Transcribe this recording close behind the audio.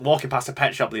walking past a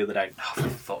pet shop the other day. Oh, for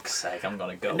fuck's sake, I'm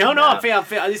gonna go. No, I feel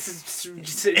this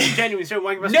is a genuine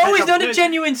story. No, it's not a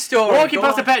genuine story. Walking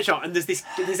past a pet shop and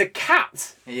there's a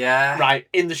cat. Yeah. Right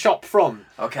in the shop front.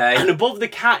 Okay. And above the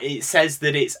cat, it says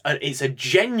that it's a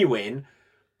genuine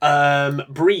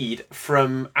breed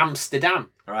from Amsterdam.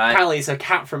 Right. Apparently, it's a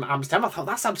cat from Amsterdam. I thought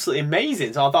that's absolutely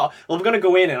amazing. So I thought, well, I'm going to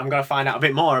go in and I'm going to find out a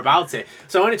bit more about it.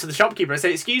 So I went into the shopkeeper and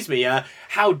said, "Excuse me,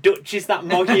 how Dutch is that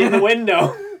moggy in the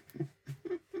window?"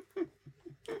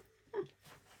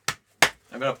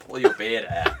 I'm gonna pull your beard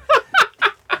hair.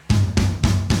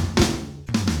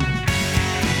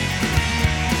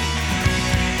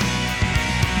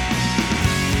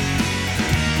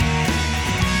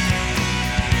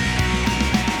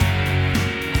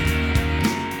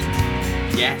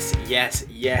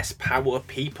 Yes, power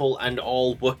people and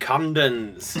all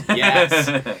Wakandans.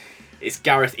 Yes. It's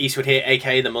Gareth Eastwood here,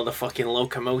 aka the motherfucking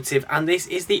locomotive, and this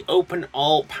is the Open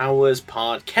All Powers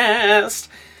podcast.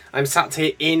 I'm sat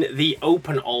here in the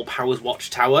Open All Powers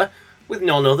Watchtower with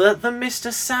none other than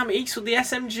Mr. Sam Eastwood, the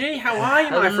SMG. How are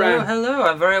you, my friend? Hello,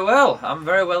 I'm very well. I'm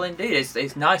very well indeed.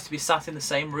 It's nice to be sat in the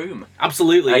same room.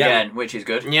 Absolutely, again, which is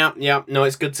good. Yeah. No,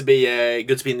 it's good to be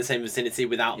in the same vicinity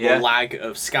without the lag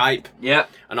of Skype. Yeah.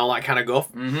 And all that kind of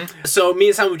guff. Mm-hmm. So me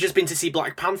and Sam have just been to see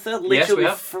Black Panther, literally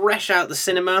yes, fresh out the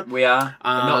cinema. We are.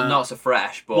 Not so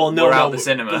fresh, but we're out the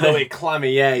cinema. No, it's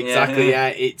clammy, yeah, exactly, yeah.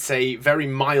 It's a very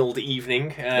mild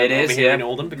evening it is, over here in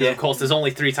Oldham, because of course there's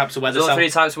only three types of weather. There's only three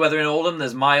types of weather in Oldham.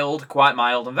 There's mild, quite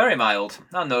mild, and very mild.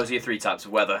 And those are your three types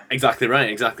of weather. Exactly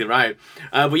right.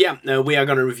 But yeah, we are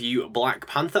going to review Black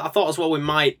Panther. I thought as well we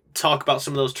might talk about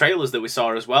some of those trailers that we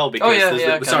saw as well, because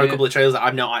we saw a couple of trailers that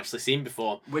I've not actually seen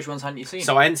before. Which ones hadn't you seen?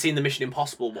 So I hadn't seen the Mission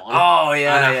Impossible one. Oh,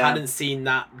 yeah, and I hadn't seen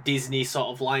that Disney sort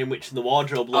of Lion Witch in the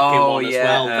Wardrobe looking one as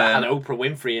well, that had Oprah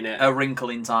Winfrey in it. A Wrinkle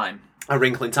in Time. A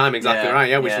Wrinkle in Time, exactly right,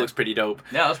 yeah, which looks pretty dope.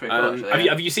 Yeah, that's pretty cool, actually.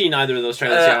 Have you seen either of those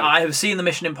trailers yet? I have seen the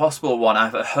Mission Impossible one.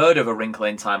 I've heard of A Wrinkle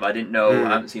in Time, but I didn't know, I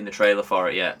haven't seen the trailer for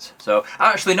it yet. So,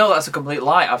 actually, no, that's a complete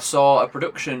lie. I saw a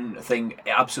production thing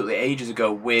absolutely ages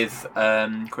ago with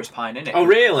Chris Pine in it. Oh,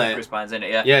 really? Chris Pine's in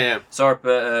it, yeah. Yeah. Saw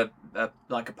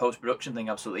like a post-production thing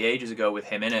absolutely ages ago with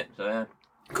him in it, so yeah.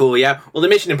 Cool, yeah. Well, the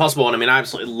Mission Impossible one, I mean, I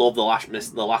absolutely love the last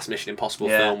Mission Impossible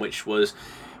film, which was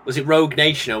it Rogue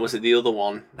Nation or was it the other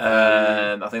one?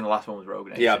 I think the last one was Rogue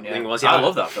Nation. Yeah, I think it was. Yeah, I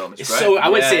love that film. It's great. So I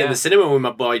went to see it in the cinema with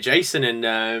my boy Jason,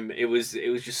 and it was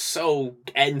just so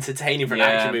entertaining for an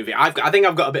action movie. I think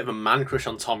I've got a bit of a man crush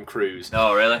on Tom Cruise.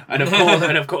 Oh, really? And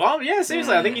of course, oh yeah,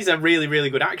 seriously, I think he's a really, really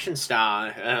good action star.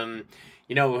 I'm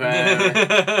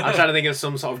trying to think of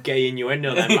some sort of gay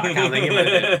innuendo then, but I can't think of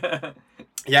anything.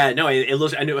 Yeah, no, it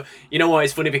looks... And you know what,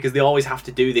 it's funny because they always have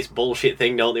to do this bullshit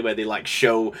thing, don't they, where they, like,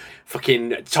 show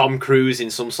fucking Tom Cruise in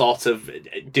some sort of...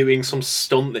 doing some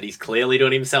stunt that he's clearly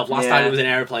done himself. Last time it was an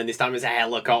airplane, this time it was a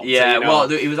helicopter. Yeah, well,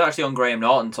 he was actually on Graham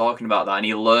Norton talking about that, and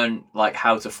he learned, like,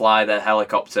 how to fly the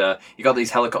helicopter. He got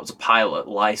these helicopter pilot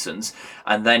license,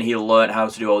 and then he learned how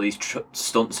to do all these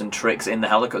stunts and tricks in the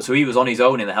helicopter. So he was on his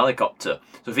own in the helicopter.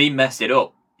 So if he messed it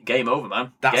up, game over,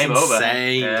 man. That's game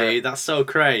insane, over. dude. That's so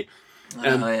crazy.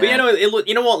 But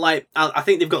you know what? Like, I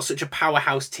think they've got such a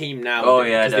powerhouse team now. Oh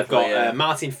yeah, because they've got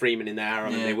Martin Freeman in there,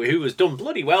 who has done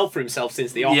bloody well for himself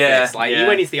since The Office. He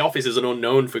went into The Office as an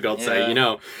unknown, for God's sake, you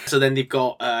know. So then they've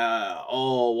got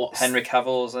Henry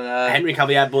Cavill's Henry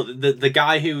Cavill, yeah, but the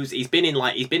guy he's been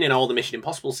in all the Mission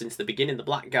Impossible since the beginning, the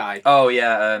black guy. Oh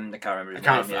yeah, I can't remember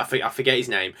his name. I forget his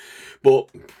name, but.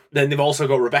 Then they've also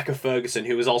got Rebecca Ferguson,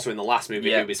 who was also in the last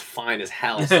movie, who was fine as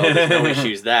hell, so there's no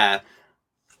issues there.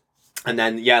 And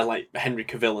then, like Henry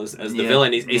Cavill as the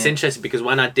villain. It's interesting because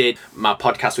when I did my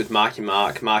podcast with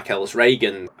Mark Ellis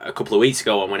Reagan, a couple of weeks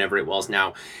ago, or whenever it was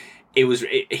now, he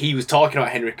was talking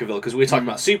about Henry Cavill because we were talking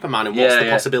about Superman and what's the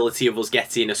possibility of us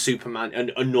getting a Superman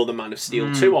and another Man of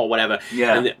Steel 2 or whatever.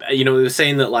 Yeah. And he was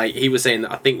saying that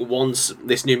I think once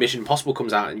this new Mission Impossible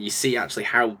comes out and you see actually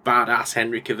how badass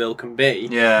Henry Cavill can be,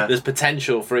 there's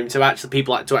potential for him to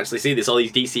actually see this. All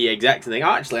these DC execs and think,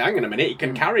 actually, hang on a minute, he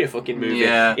can carry a fucking movie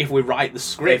if we write the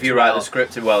script. If you write the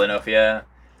script well enough, yeah.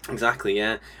 Exactly,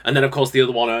 yeah. And then, of course, the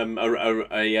other one,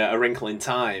 A Wrinkle in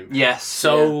Time. Yes.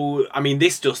 So, I mean,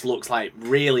 this just looks like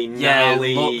really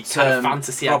gnarly kind of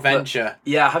fantasy adventure.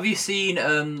 Yeah, have you seen,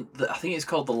 I think it's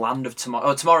called The Land of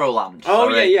Tomorrow... Tomorrowland. Oh,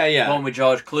 sorry. Yeah. The one with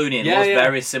George Clooney. And it looks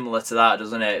very similar to that,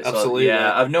 doesn't it? Absolutely. So,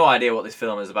 yeah, I have no idea what this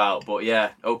film is about, but yeah,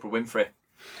 Oprah Winfrey.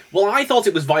 Well, I thought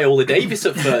it was Viola Davis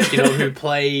at first, who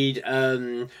played...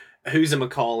 Who's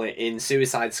it in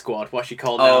Suicide Squad? What's she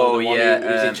called now? The one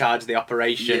who's in charge of the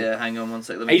operation. Yeah, hang on one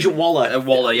second. Agent Waller.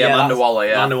 Waller, Amanda Waller,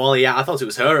 Amanda Waller, yeah. I thought it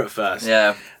was her at first.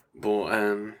 Yeah.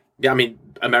 But, I mean,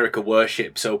 America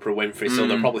worships Oprah Winfrey, so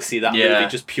they'll probably see that movie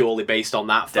just purely based on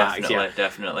that fact.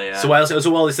 Definitely, yeah. So what else?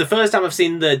 Well, it's the first time I've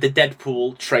seen the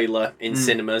Deadpool trailer in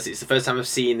cinemas. It's the first time I've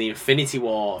seen the Infinity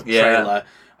War trailer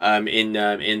in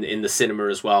the cinema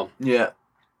as well. Yeah.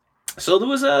 So there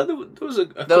was a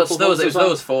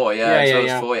those four,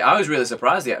 I was really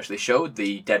surprised they actually showed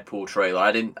the Deadpool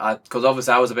trailer. Because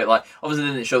obviously I was a bit like, obviously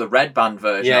they didn't show the red band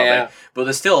version of it, but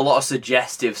there's still a lot of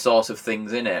suggestive sort of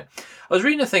things in it. I was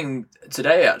reading a thing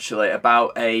today actually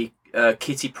about a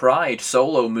Kitty Pryde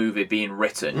solo movie being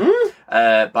written,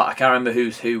 but I can't remember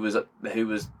who was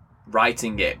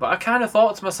writing it. But I kind of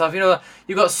thought to myself,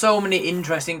 you've got so many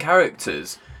interesting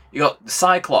characters. You got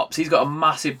Cyclops. He's got a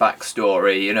massive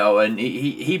backstory, and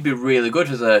he'd be really good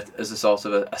as a sort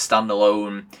of a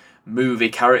standalone movie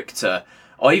character,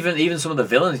 or even some of the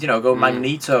villains. Go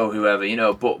Magneto,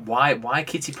 whoever. But why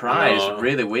Kitty Pryde is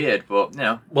really weird. But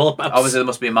well, obviously there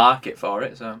must be a market for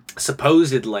it. So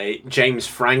supposedly James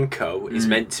Franco is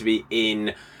meant to be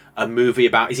in a movie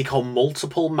about, is he called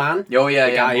Multiple Man? Oh yeah,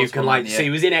 the guy who can so he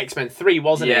was in X-Men 3,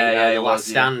 wasn't he? The Last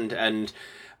Stand, and.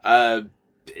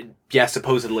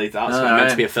 Supposedly that's meant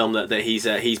to be a film that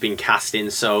he's been cast in.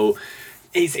 So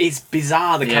it's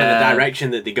bizarre the kind of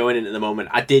direction that they're going in at the moment.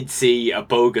 I did see a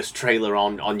bogus trailer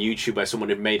on YouTube where someone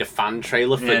had made a fan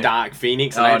trailer for Dark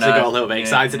Phoenix, and I actually got a little bit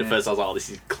excited at first. I was like, this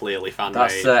is clearly fan made.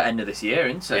 That's end of this year,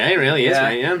 isn't it? Yeah, it really is,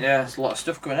 mate. Yeah, there's a lot of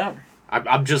stuff going out.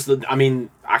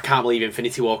 I can't believe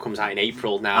Infinity War comes out in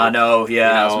April now. I know,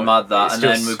 that's mad that. And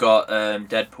then we've got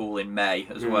Deadpool in May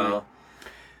as well.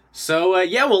 So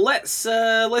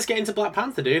let's get into Black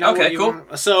Panther, dude. Okay, cool.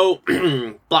 So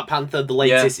Black Panther, the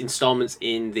latest installments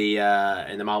in the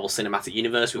Marvel Cinematic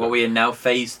Universe. What are we in now?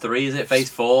 Phase 3, is it? Phase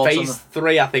 4? Phase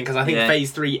 3, I think, because I think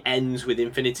Phase 3 ends with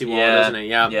Infinity War, doesn't it?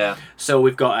 Yeah. So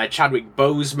we've got Chadwick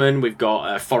Boseman, we've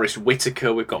got Forrest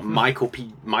Whitaker, we've got Michael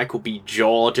B.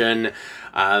 Jordan,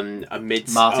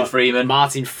 amidst Martin Freeman,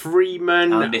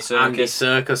 Andy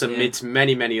Serkis, amidst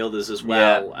many others as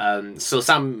well. So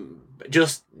Sam,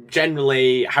 just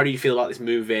generally, how do you feel about this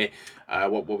movie?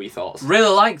 What were your thoughts?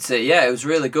 Really liked it. Yeah, it was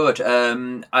really good.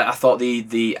 I thought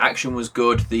the action was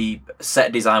good. The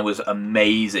set design was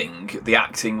amazing. The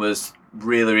acting was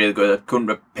really good. I couldn't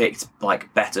have picked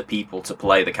better people to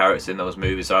play the characters in those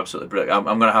movies. They're absolutely brilliant.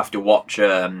 I'm gonna have to watch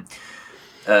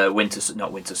Winter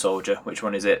Soldier. Which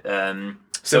one is it?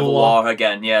 Civil War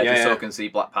again, so I can see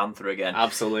Black Panther again.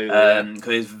 Absolutely.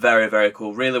 Because it's very, very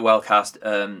cool. Really well cast.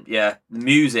 The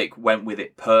music went with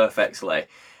it perfectly.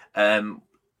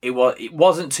 It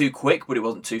wasn't too quick, but it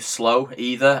wasn't too slow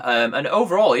either. And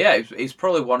overall, it's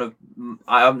probably one of,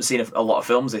 I haven't seen a lot of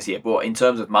films this year, but in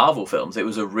terms of Marvel films, it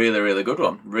was a really, really good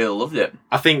one. Really loved it.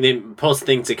 I think the important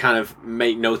thing to kind of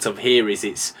make note of here is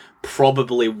it's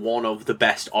probably one of the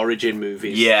best origin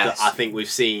movies that I think we've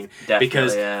seen. Definitely,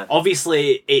 because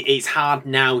obviously it's hard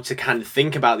now to kind of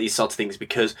think about these sort of things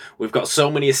because we've got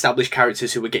so many established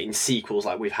characters who are getting sequels.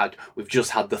 Like we've just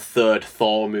had the third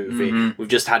Thor movie, we've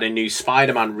just had a new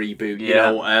Spider-Man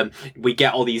reboot. We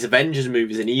get all these Avengers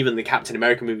movies and even the Captain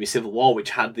America movie Civil War, which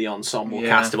had the ensemble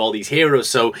cast of all these heroes.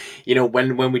 So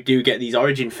when we do get these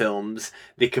origin films,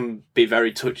 they can be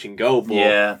very touch and go.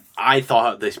 But I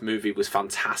thought this movie was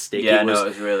fantastic. It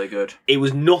was really good. It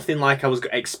was nothing like I was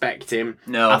expecting.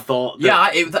 No. I thought...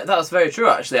 that's very true,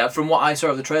 actually. From what I saw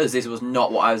of the trailers, this was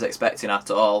not what I was expecting at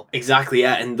all. Exactly,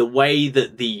 yeah. And the way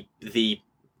that the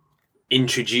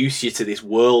introduce you to this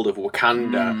world of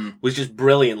Wakanda was just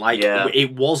brilliant.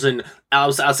 It wasn't...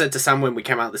 I said to Sam when we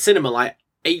came out of the cinema,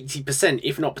 80%,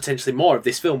 if not potentially more, of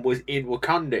this film was in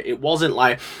Wakanda. It wasn't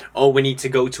we need to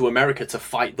go to America to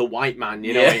fight the white man.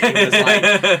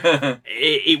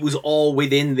 It was all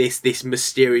within this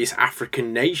mysterious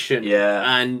African nation.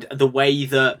 And the way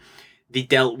that they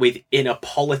dealt with inner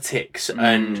politics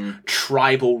and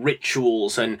tribal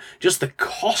rituals, and just the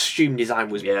costume design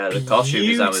was the costume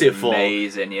design was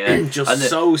amazing. Just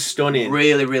so stunning.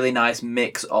 Really, really nice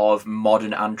mix of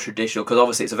modern and traditional, because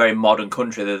obviously it's a very modern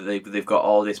country. They've got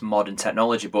all this modern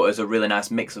technology, but it's a really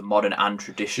nice mix of modern and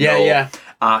traditional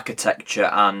architecture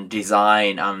and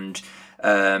design and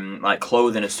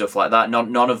clothing and stuff like that.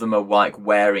 None of them are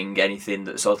wearing anything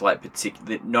that's sort of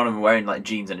particular. None of them are wearing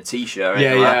jeans and a t-shirt.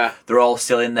 They're all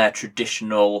still in their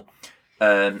traditional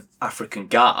African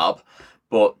garb,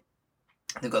 but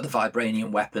they've got the vibranium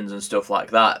weapons and stuff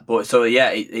like that. But so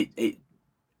it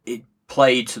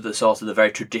played to the sort of the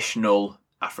very traditional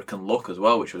African look as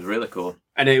well, which was really cool.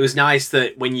 And it was nice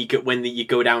that when you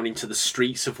go down into the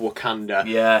streets of Wakanda,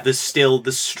 Yeah, there's still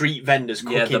the street vendors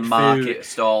cooking the market food.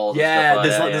 stalls. Yeah,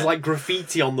 and stuff there's like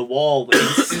graffiti on the wall, but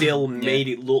it still made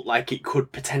it look like it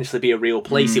could potentially be a real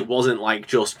place. It wasn't like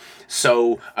just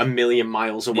so a million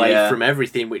miles away from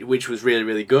everything, which was really,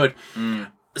 really good.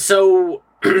 So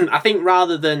I think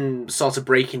rather than sort of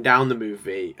breaking down the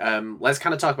movie, let's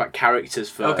kind of talk about characters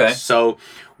first. Okay. So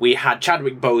we had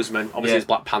Chadwick Boseman, obviously as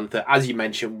Black Panther. As you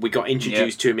mentioned, we got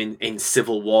introduced to him in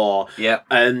Civil War. Yeah.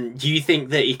 Do you think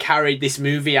that he carried this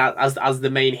movie as the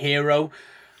main hero?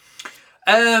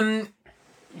 I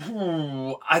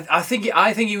think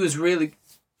he was really.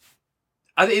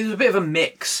 I think it was a bit of a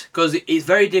mix because it's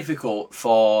very difficult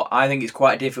for. I think it's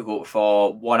quite difficult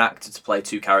for one actor to play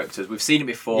two characters. We've seen it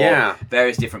before. Yeah.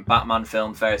 Various different Batman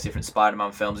films, various different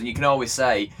Spider-Man films, and you can always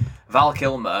say Val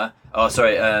Kilmer. Oh,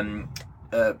 sorry.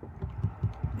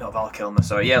 Not Val Kilmer.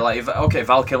 Sorry. Yeah,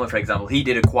 Val Kilmer, for example, he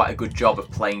did quite a good job of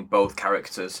playing both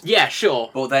characters. Yeah, sure.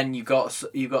 But then you got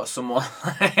someone.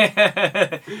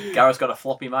 Gareth's got a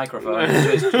floppy microphone.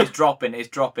 He's dropping.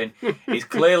 He's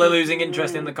clearly losing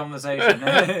interest in the conversation.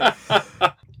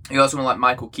 You got someone like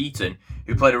Michael Keaton,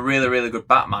 who played a really, really good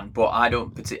Batman, but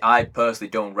I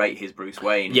personally don't rate his Bruce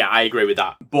Wayne. Yeah, I agree with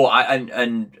that. But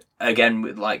and again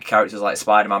with like characters like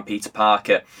Spider-Man, Peter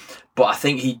Parker, but I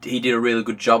think he did a really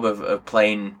good job of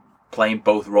playing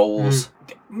both roles.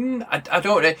 I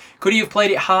don't know. Could he have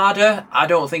played it harder? I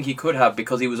don't think he could have,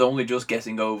 because he was only just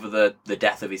getting over the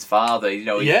death of his father. You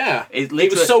know. It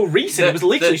was so recent. It was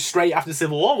literally straight after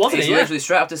Civil War, wasn't it? It's literally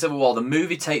straight after Civil War. The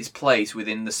movie takes place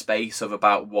within the space of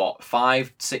about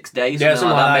 5-6 days. Yeah,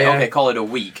 something like that. Okay, call it a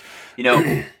week. You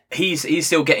know. He's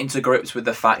still getting to grips with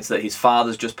the fact that his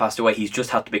father's just passed away. He's just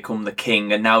had to become the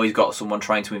king, and now he's got someone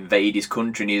trying to invade his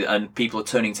country, and people are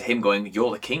turning to him going,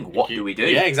 "You're the king. What do we do?"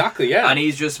 Yeah, exactly. Yeah, and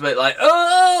he's just a bit like,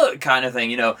 "Oh," kind of thing.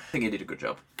 You know, I think he did a good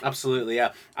job. Absolutely,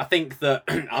 yeah. I think that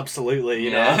absolutely.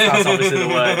 You know, that's obviously the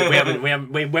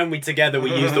word. When we together,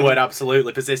 we use the word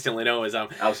absolutely persistently. No,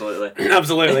 Absolutely.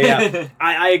 Absolutely, yeah.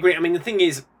 I agree. I mean, the thing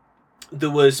is,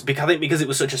 because it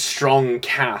was such a strong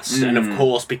cast, and of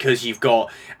course because you've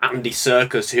got Andy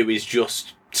Serkis, who is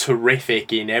just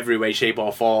terrific in every way, shape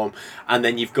or form, and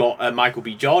then you've got Michael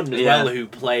B. Jordan as well, who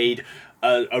played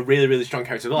a really, really strong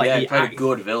character. Like, he played a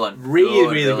good villain.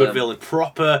 Really good villain.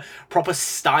 Proper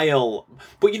style.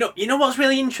 But you know what's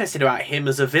really interesting about him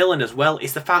as a villain as well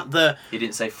is the fact that he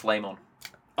didn't say flame on.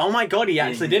 Oh my god, he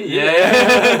actually didn't.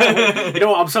 Yeah. You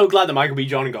know what? I'm so glad that Michael B.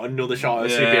 Jordan got another shot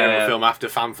at a superhero film after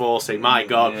Fan Forcing. My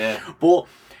god. Yeah. But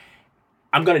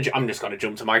I'm just gonna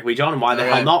jump to Michael B. Jordan. Why the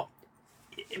hell not?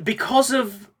 Because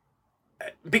of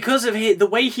the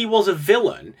way he was a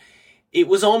villain, it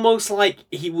was almost like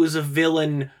he was a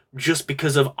villain just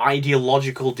because of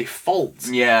ideological default.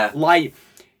 Yeah. Like,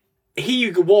 he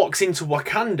walks into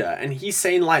Wakanda and he's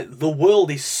saying, like, the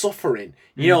world is suffering.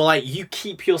 You know, like, you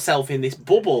keep yourself in this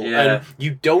bubble and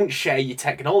you don't share your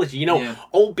technology. You know,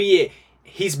 albeit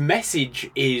his message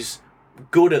is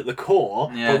good at the core,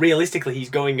 but realistically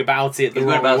he's going about it the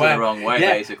wrong way.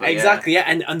 Basically. Exactly,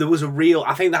 and there was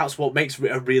I think that's what makes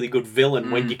a really good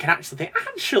villain, when you can actually think,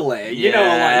 actually, you know,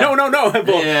 like, no,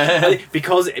 but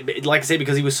because, like I say,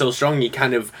 because he was so strong, he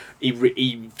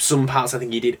some parts I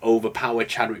think he did overpower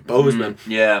Chadwick Boseman.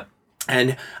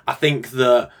 And I think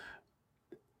that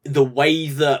the way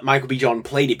that Michael B. Jordan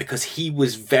played it, because he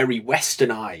was very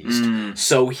westernized,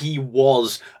 so he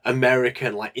was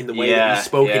American, like, in the way that he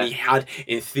spoke, and he had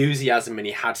enthusiasm, and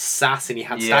he had sass, and he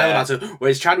had style about it.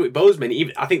 Whereas Chadwick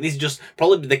Boseman, I think this is just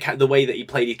probably the way that he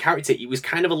played his character. He was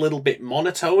kind of a little bit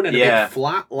monotone and a bit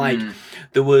flat. Like,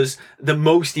 there was the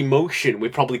most emotion we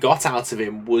probably got out of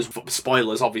him was,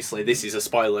 spoilers, obviously, this is a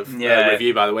spoiler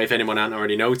review, by the way, if anyone hadn't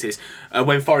already noticed,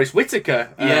 when Forrest Whitaker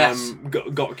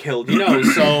got killed, you know,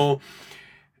 so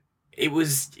it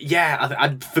was,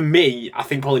 for me, I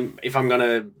think probably, if I'm going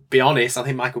to be honest, I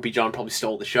think Michael B. Jordan probably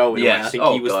stole the show. In a way. I think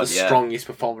he was the strongest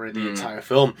performer in the entire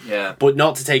film. But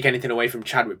not to take anything away from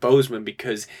Chadwick Boseman,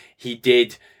 because he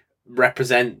did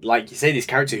represent, like you say, this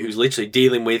character who's literally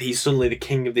dealing with, he's suddenly the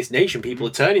king of this nation. People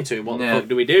are turning to him. What the fuck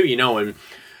do we do? You know, and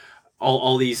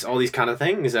all these kind of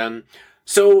things.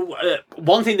 So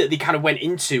one thing that they kind of went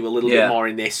into a little bit more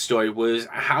in this story was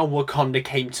how Wakanda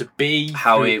came to be.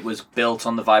 How it was built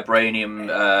on the vibranium.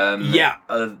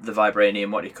 The vibranium,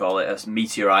 what do you call it? A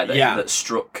meteorite that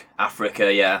struck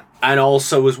Africa, And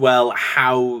also as well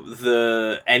how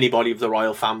anybody of the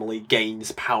royal family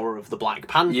gains power of the Black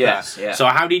Panther. So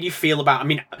how did you feel about? I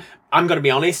mean, I'm going to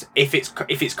be honest. If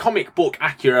it's comic book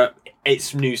accurate,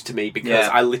 it's news to me, because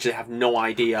I literally have no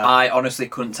idea. I honestly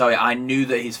couldn't tell you. I knew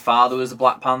that his father was the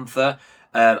Black Panther,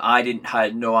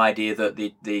 Had no idea that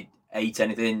they ate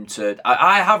anything to.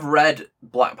 I have read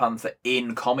Black Panther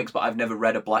in comics, but I've never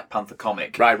read a Black Panther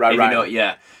comic. Right. You know,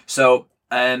 yeah. So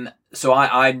I'm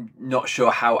not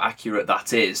sure how accurate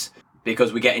that is,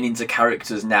 because we're getting into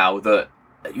characters now that,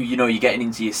 you know, you're getting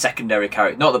into your secondary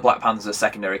character. Not that Black Panther's a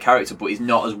secondary character, but he's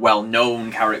not as well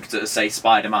known character as, say,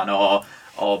 Spider-Man or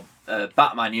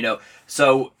Batman. You know,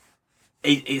 so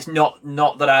it's not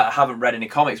that I haven't read any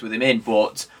comics with him in,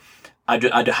 but I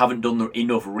haven't done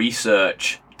enough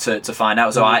research to find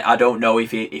out. So I don't know if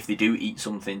they do eat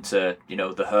something to, you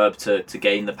know, the herb to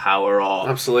gain the power, or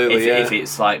absolutely, if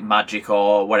it's like magic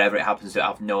or whatever it happens to. I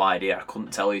have no idea. I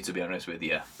couldn't tell you, to be honest with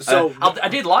you. So I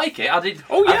did like it. I did.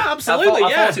 Oh yeah, absolutely.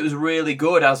 I thought it was really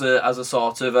good as a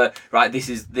sort of right. This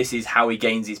is how he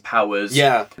gains his powers.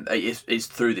 Yeah, it's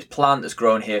through this plant that's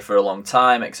grown here for a long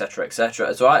time, etc.,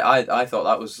 etc. So I thought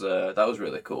that was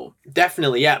really cool.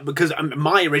 Definitely, yeah. Because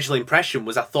my original impression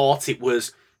was I thought it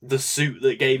was the suit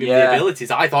that gave him the abilities.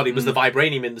 I thought it was the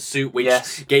vibranium in the suit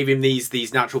which gave him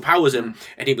these natural powers, and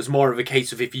it was more of a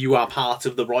case of, if you are part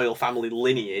of the royal family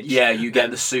lineage, you get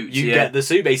the suit. You get the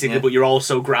suit basically, but you're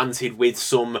also granted with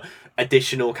some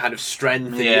additional kind of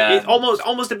strength. It's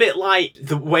almost a bit like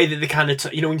the way that they kind of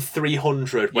in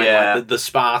 300 when like, the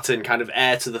Spartan kind of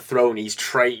heir to the throne, he's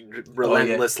trained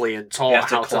relentlessly and taught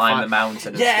how to climb the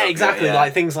mountain. And exactly,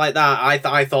 like things like that.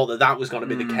 I thought that was going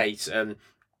to be the case.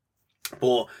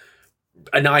 But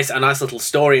a nice little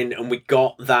story, and we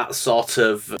got that sort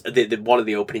of one of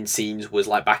the opening scenes was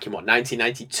like back in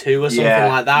 1992 or something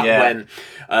like that, when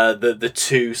the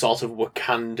two sort of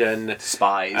Wakandan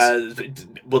spies.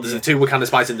 There's the two Wakandan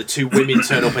spies, and the two women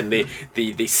turn up, and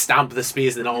they stamp the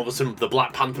spears, and then all of a sudden the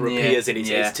Black Panther appears, and it's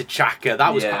T'Chaka.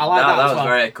 That was I like that. That was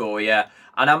very cool. Yeah,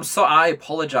 and I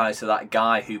apologise to that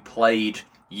guy who played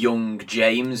young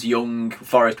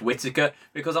Forrest Whitaker,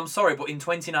 because I'm sorry, but in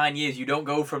 29 years you don't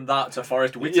go from that to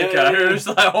Forrest Whitaker. It's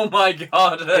like, oh my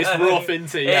god, it's rough,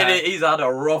 isn't it? He's had a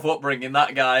rough upbringing,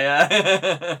 that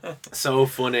guy. So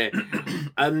funny.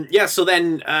 So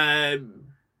then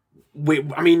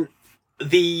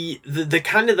the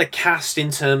kind of the cast in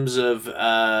terms of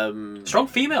strong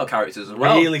female characters as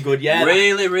well. Really good,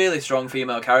 Really, really strong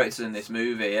female characters in this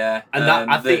movie, And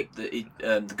I think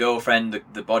the girlfriend,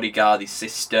 the bodyguard, his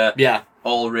sister,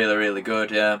 all really, really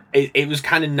good, It was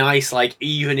kind of nice, like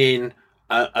even in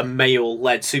a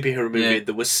male-led superhero movie,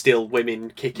 there was still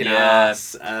women kicking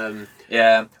ass.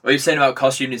 Yeah, what you were saying about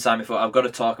costume design before, I've got to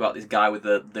talk about this guy with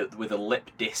the lip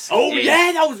disc. Oh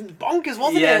yeah, that was bonkers,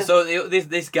 wasn't it? Yeah, so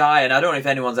this guy, and I don't know if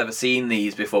anyone's ever seen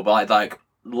these before, but like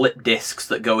lip discs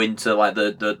that go into like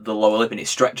the lower lip, and it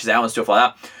stretches out and stuff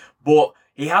like that. But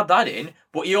he had that in,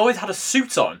 but he always had a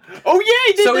suit on. Oh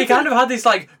yeah, he did. So he kind of had this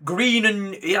like green,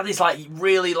 and he had this like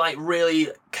really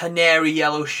canary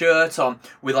yellow shirt on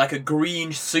with like a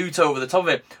green suit over the top of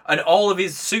it, and all of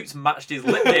his suits matched his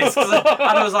lip discs. And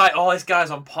I was like, oh, this guy's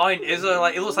on point. Is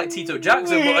like, it looks like Tito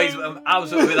Jackson, but he's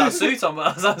absolutely with that suit on.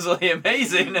 But that's absolutely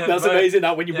amazing. That's amazing.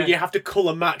 That when you have to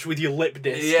colour match with your lip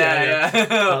disc. Yeah.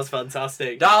 That's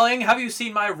fantastic. Darling, have you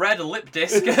seen my red lip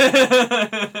disc?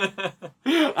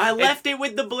 I left it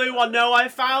with the blue one. No, I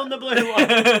found the blue one.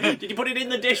 Did you put it in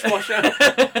the dishwasher?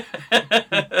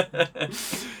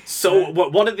 So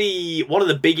one of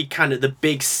the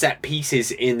big set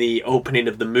pieces in the opening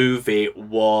of the movie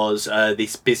was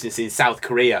this business in South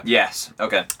Korea. Yes.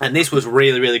 Okay. And this was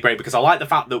really, really great, because I like the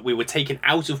fact that we were taken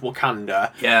out of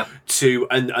Wakanda. Yeah.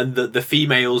 And the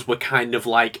females were kind of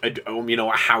like,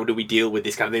 how do we deal with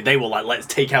this kind of thing? They were like, let's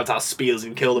take out our spears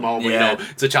and kill them all. Yeah.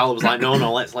 T'Challa was like, no,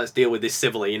 let's deal with this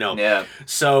civilly. Yeah.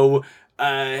 So.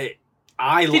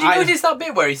 Did you notice that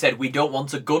bit where he said we don't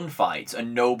want a gunfight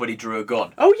and nobody drew a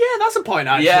gun? Oh yeah, that's a point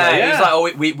actually. Yeah, he was like,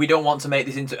 oh, we don't want to make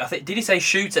this into. I think, did he say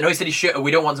shoot? No, he said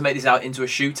we don't want to make this out into a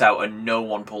shootout, and no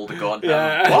one pulled a gun.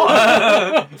 Yeah.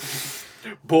 What?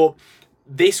 But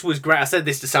this was great. I said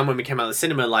this to Sam when we came out of the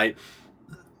cinema. Like,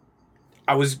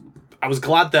 I was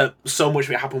glad that so much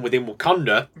of it happened within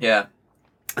Wakanda. Yeah.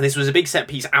 And this was a big set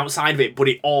piece outside of it, but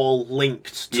it all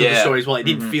linked to the story as well. It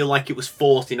didn't feel like it was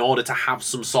forced in order to have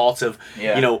some sort of,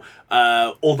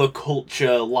 other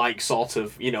culture, like sort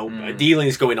of,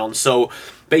 dealings going on. So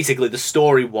basically the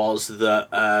story was that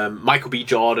Michael B.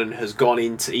 Jordan has gone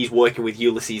into, he's working with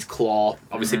Ulysses Claw,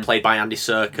 obviously played by Andy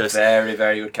Serkis. Very,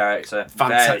 very good character.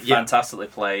 Fantastically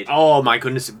played. Oh my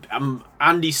goodness.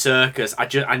 Andy Serkis,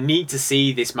 I need to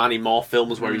see this man in more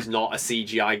films where he's not a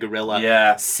CGI gorilla.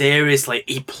 Yeah. Seriously,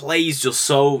 he plays just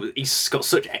so, he's got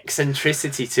such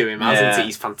eccentricity to him, hasn't he?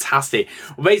 He's fantastic.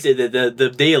 Well, basically,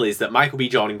 the deal is that Michael B.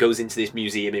 Jordan goes into this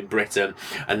museum in Britain,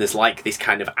 and there's like this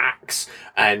kind of axe,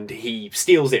 and he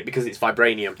steals it because it's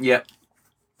vibranium. Yeah.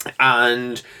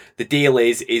 And the deal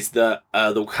is that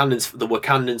the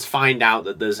Wakandans find out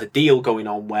that there's a deal going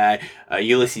on where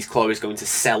Ulysses Klaue is going to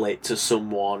sell it to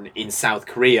someone in South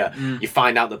Korea. You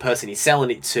find out the person he's selling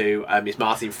it to is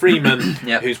Martin Freeman,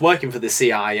 who's working for the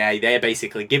CIA. They're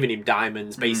basically giving him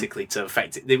diamonds, basically to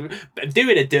affect it. They're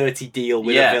doing a dirty deal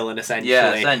with a villain, essentially.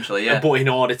 Yeah, essentially, yeah. But in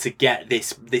order to get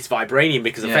this vibranium,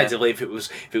 because effectively, if it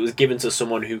was given to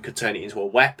someone who could turn it into a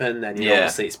weapon, then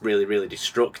obviously it's really, really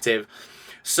destructive.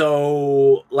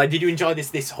 So, like, did you enjoy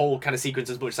this whole kind of sequence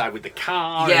as much as with the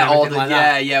car? Yeah,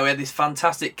 that? We had this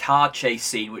fantastic car chase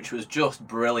scene, which was just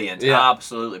brilliant,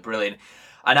 absolutely brilliant.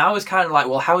 And I was kind of like,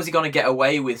 well, how is he going to get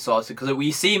away with sort of, because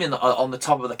we see him on the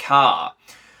top of the car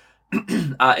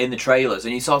in the trailers,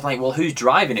 and you sort of like, well, who's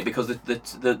driving it? Because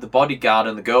the bodyguard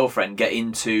and the girlfriend get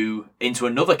into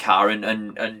another car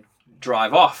and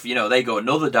drive off. You know, they go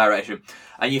another direction.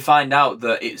 And you find out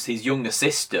that it's his younger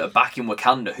sister back in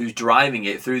Wakanda who's driving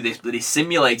it through this bloody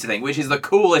simulator thing, which is the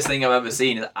coolest thing I've ever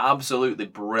seen. It's absolutely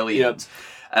brilliant.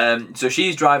 So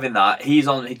she's driving that.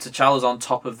 T'Challa's on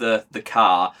top of the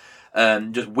car,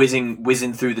 just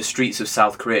whizzing through the streets of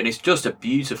South Korea, and it's just a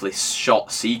beautifully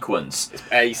shot sequence. It's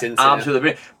ace, isn't it? Absolutely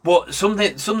brilliant. But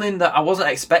something that I wasn't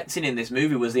expecting in this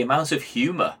movie was the amount of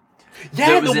humour.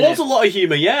 Yeah, there was a lot of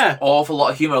humour, Awful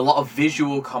lot of humour, a lot of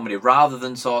visual comedy, rather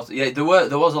than sort of... there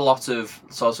was a lot of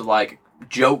sort of like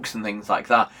jokes and things like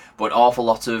that, but an awful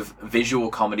lot of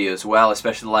visual comedy as well,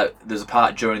 especially like there's a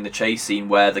part during the chase scene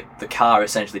where the car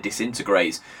essentially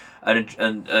disintegrates and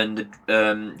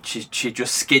she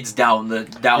just skids down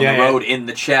the road in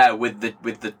the chair with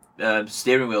the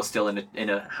steering wheel still in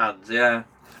her hands. Yeah.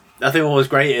 I think what was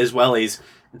great as well is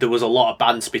there was a lot of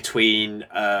banter between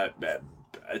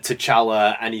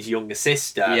T'Challa and his younger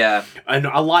sister. Yeah. And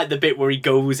I like the bit where he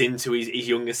goes into his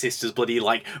younger sister's bloody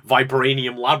like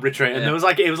vibranium laboratory, and it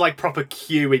was like proper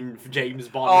Q in James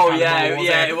Bond. Oh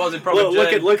yeah, it was a proper.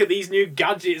 Look at these new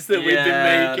gadgets that we've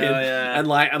been making, and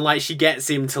like she gets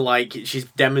him to like she's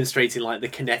demonstrating like the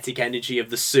kinetic energy of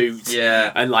the suit,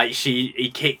 and like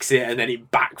he kicks it and then it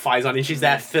backfires on, and she's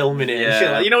there filming it,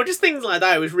 and shit, like, just things like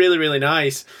that. It was really, really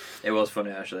nice. It was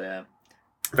funny actually, yeah.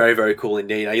 Very, very cool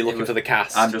indeed. Are you looking for the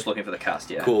cast? I'm just looking for the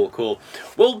cast, yeah. Cool.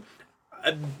 Well,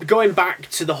 going back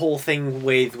to the whole thing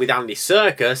with Andy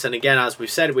Serkis, and again, as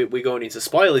we've said, we're going into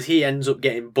spoilers, he ends up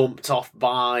getting bumped off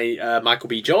by Michael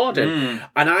B. Jordan.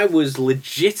 And I was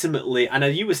legitimately,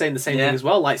 and you were saying the same thing as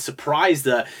well, like surprised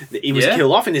that he was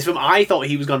killed off in this film. I thought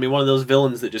he was going to be one of those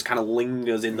villains that just kind of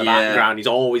lingers in the background. He's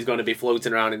always going to be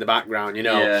floating around in the background,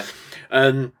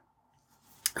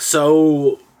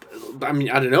 So... I mean,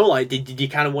 I don't know, like, did you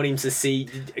kind of want him to see...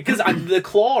 Because the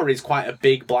Claw is quite a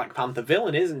big Black Panther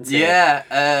villain, isn't it?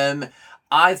 Yeah,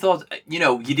 I thought,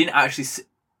 you didn't actually...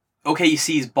 Okay, you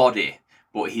see his body,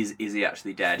 but is he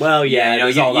actually dead? Well,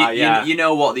 yeah, you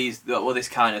know what this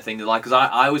kind of thing is like, because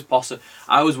I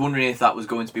was wondering if that was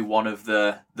going to be one of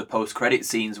the post-credit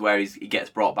scenes where he gets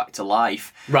brought back to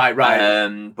life. Right.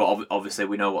 But obviously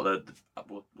we know what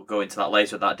we'll go into that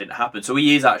later, that didn't happen. So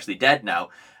he is actually dead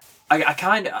now. I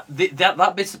kind of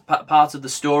that bit part of the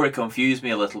story confused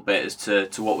me a little bit as to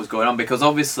what was going on, because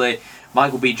obviously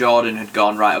Michael B. Jordan had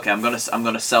gone, right, okay, I'm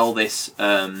gonna sell this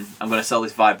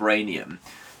vibranium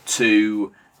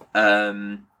to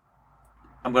I'm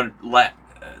gonna let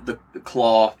the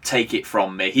Claw take it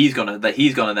from me. He's gonna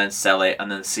then sell it, and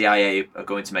then the CIA are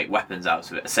going to make weapons out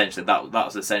of it. Essentially, that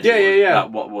was essentially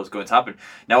what was going to happen.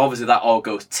 Now, obviously, that all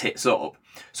goes tits up.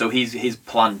 So his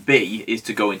plan B is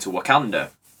to go into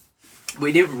Wakanda.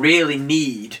 We didn't really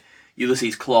need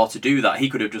Ulysses Claw to do that. He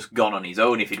could have just gone on his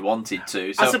own if he'd wanted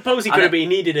to. So, I suppose he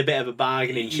needed a bit of a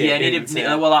bargaining chip.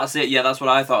 Yeah, well, that's it. Yeah, that's what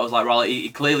I thought. I was like, well, they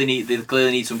clearly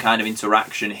need some kind of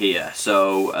interaction here.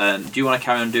 So, do you want to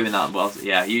carry on doing that? Well,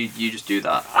 yeah, you just do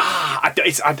that.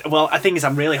 I think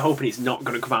I'm really hoping it's not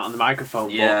going to come out on the microphone.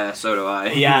 Yeah, so do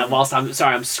I. Yeah, whilst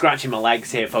I'm scratching my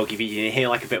legs here, folk. If you hear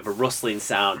like a bit of a rustling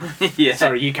sound. Yeah.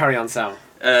 Sorry, you carry on, Sal.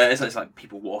 It's like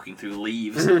people walking through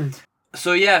leaves.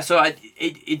 So yeah,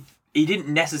 he didn't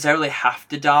necessarily have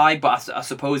to die, but I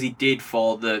suppose he did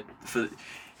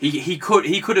he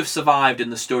could have survived and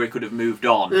the story could have moved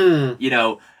on,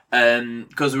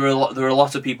 because there were a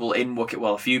lot of people in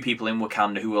a few people in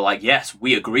Wakanda who were like, yes,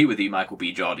 we agree with you, Michael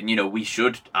B. Jordan, we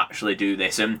should actually do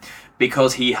this, and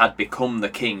because he had become the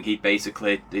king, he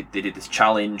basically they did this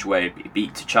challenge where he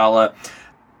beat T'Challa,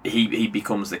 he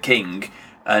becomes the king.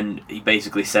 And he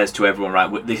basically says to everyone,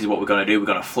 right, this is what we're going to do. We're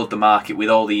going to flood the market with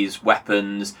all these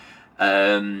weapons.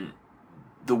 The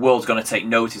world's going to take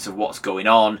notice of what's going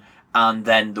on. And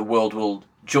then the world will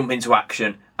jump into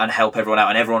action and help everyone out,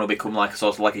 and everyone will become like a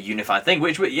sort of like a unified thing.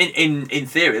 Which, in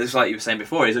theory, this is like you were saying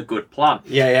before, is a good plan.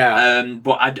 Yeah.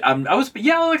 But I was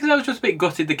just a bit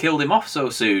gutted they killed him off so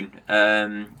soon.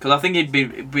 Because I think it'd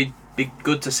be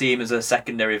good to see him as a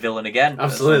secondary villain again.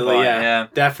 Absolutely, yeah.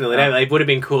 Definitely. It would have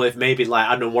been cool if maybe, like,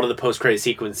 I don't know, one of the post-credit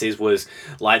sequences was,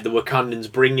 like, the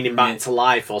Wakandans bringing him back to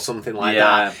life or something like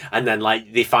that. And then,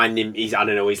 like, they find him, he's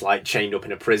like, chained up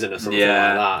in a prison or something like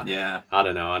that. Yeah. I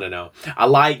don't know. I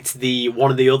liked one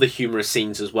of the other humorous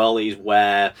scenes as well is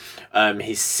where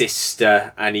his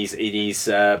sister and his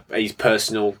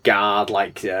personal guard,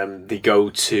 like, they go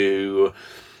to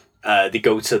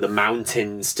the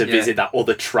mountains to visit that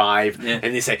other tribe,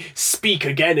 and they say, "Speak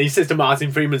again." And he says to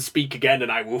Martin Freeman, "Speak again,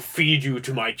 and I will feed you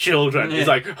to my children." He's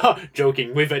like,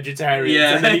 joking, we're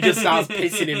vegetarians, and then he just starts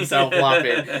pissing himself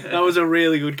laughing. That was a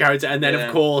really good character. And then of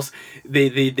course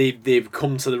they've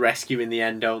come to the rescue in the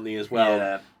end, don't they, as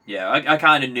well? Yeah, I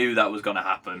kind of knew that was going to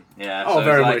happen. Yeah. Oh, so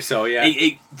very much so. Yeah.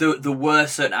 There were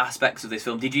certain aspects of this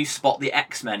film. Did you spot the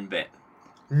X-Men bit?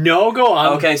 No, go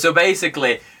on. Okay, so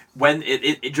basically, when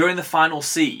during the final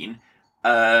scene,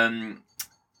 T'Challa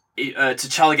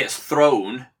gets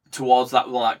thrown towards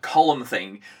that column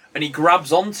thing, and he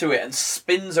grabs onto it and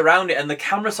spins around it, and the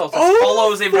camera sort of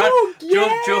follows him around,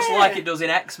 just like it does in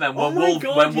X-Men when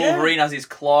Wolverine has his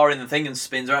claw in the thing and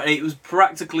spins around. And it was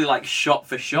practically like shot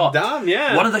for shot. Damn,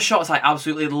 yeah. One of the shots I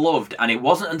absolutely loved, and it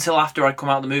wasn't until after I'd come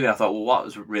out of the movie I thought, well, what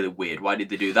was really weird? Why did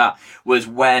they do that? Was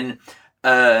when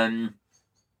Michael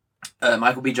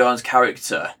B. Jordan's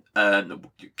character,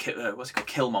 what's it called?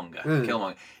 Killmonger.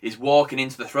 Killmonger is walking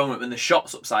into the throne room and the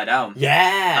shot's upside down.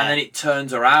 Yeah. And then it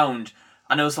turns around,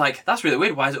 and I was like, that's really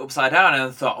weird. Why is it upside down? And I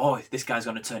thought, oh, this guy's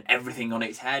going to turn everything on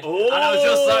its head. Oh. And I was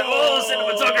just like,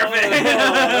 cinematography.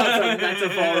 That's a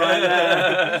metaphor right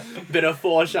there. Bit of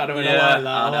foreshadowing. I like that.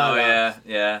 I know.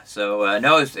 Yeah. So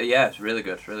no, it's really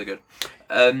good. Really good.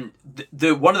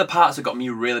 The one of the parts that got me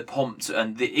really pumped,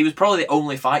 and it was probably the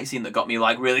only fight scene that got me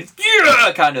like really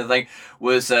kind of thing,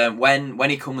 was when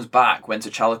he comes back, when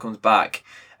T'Challa comes back,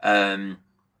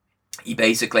 he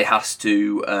basically has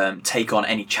to take on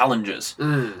any challengers.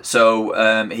 So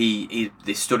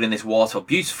they stood in this water,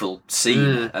 beautiful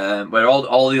scene, where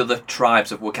all the other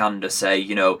tribes of Wakanda say,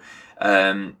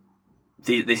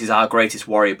 this is our greatest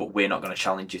warrior, but we're not going to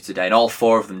challenge you today. And all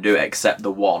four of them do it, except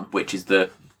the one, which is the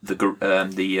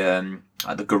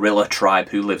gorilla tribe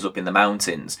who lives up in the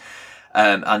mountains,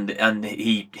 and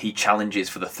he challenges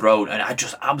for the throne, and I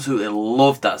just absolutely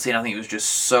loved that scene. I think it was just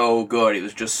so good. It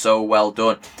was just so well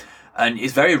done, and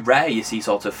it's very rare you see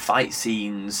sort of fight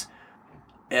scenes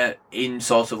in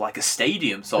sort of like a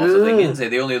stadium sort of thing, isn't it?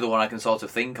 The only other one I can sort of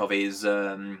think of is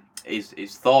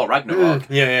Thor Ragnarok.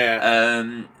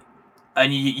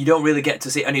 And you don't really get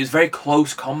to see, and it was very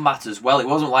close combat as well. It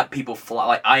wasn't like people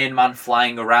like Iron Man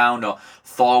flying around or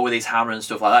Thor with his hammer and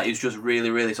stuff like that. It was just really,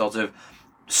 really sort of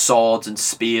swords and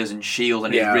spears and shields,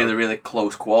 and it's really, really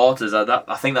close quarters. I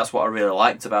think that's what I really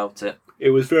liked about it. It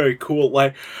was very cool.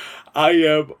 Like,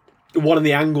 one of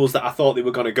the angles that I thought they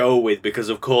were going to go with, because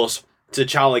of course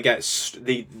T'Challa gets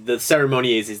the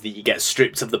ceremony is that you get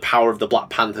stripped of the power of the Black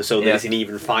Panther, so that it's an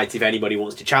even fight if anybody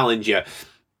wants to challenge you.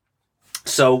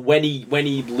 So when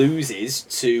he loses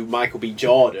to Michael B.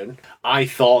 Jordan, I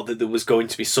thought that there was going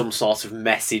to be some sort of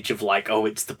message of like, oh,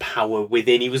 it's the power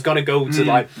within. He was going to go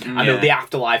to I know the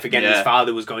afterlife again. His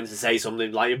father was going to say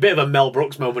something like a bit of a Mel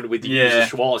Brooks moment with the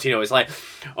Schwartz. It's like,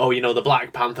 oh, the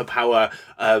Black Panther power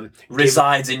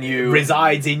resides in you.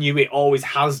 It always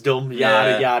has done.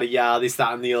 Yada yada yada. This,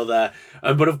 that, and the other.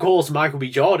 But of course, Michael B.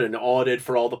 Jordan ordered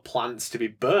for all the plants to be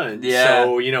burned. Yeah.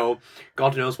 So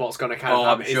God knows what's going to kind of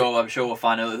happen. I'm sure we'll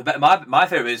find out. My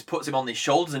favourite is puts him on his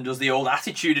shoulders and does the old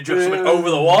attitude adjustment over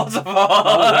the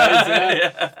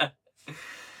waterfall.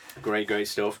 Great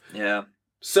stuff. Yeah.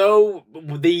 So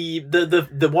the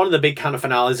one of the big kind of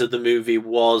finales of the movie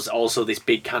was also this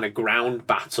big kind of ground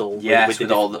battle. Yes,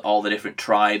 with all the different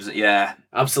tribes. Yeah,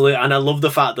 absolutely. And I love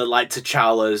the fact that like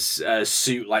T'Challa's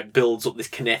suit like builds up this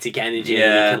kinetic energy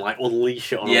and he can like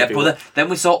unleash it on people. But then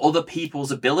we saw other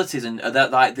people's abilities, and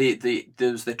that like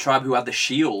there was the tribe who had the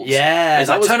shields. Yeah, it's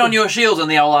like turn on your shields,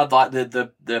 and they all had like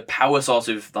the power sort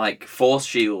of like force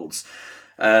shields,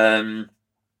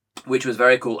 which was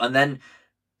very cool. And then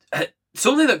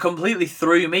something that completely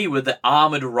threw me were the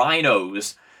armored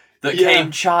rhinos that came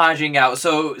charging out.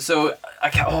 So I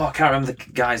can't remember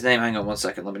the guy's name. Hang on 1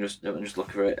 second. Let me just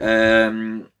look for it.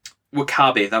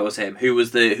 Wakabi, that was him. He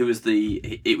was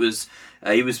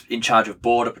in charge of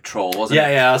border patrol, wasn't he?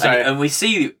 Yeah. Sorry. And we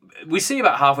see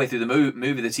about halfway through the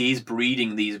movie that he is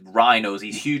breeding these rhinos,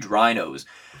 these huge rhinos.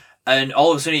 And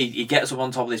all of a sudden he gets up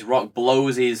on top of this rock,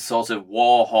 blows his sort of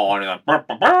war horn, and like, brr,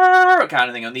 brr, brr, kind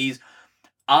of thing, and these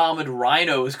armoured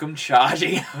rhinos come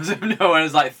charging out of nowhere.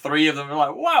 There's like 3 of them. We're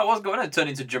like, wow, what's going on? Turn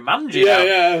into Jumanji now.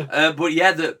 Yeah. But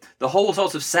yeah, the whole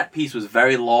sort of set piece was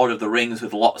very Lord of the Rings,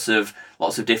 with lots of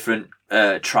different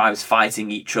tribes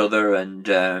fighting each other, and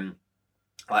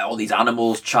like all these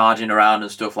animals charging around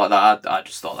and stuff like that. I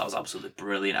just thought that was absolutely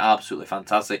brilliant, absolutely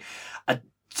fantastic.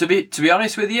 To be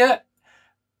honest with you,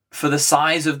 for the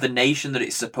size of the nation that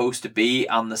it's supposed to be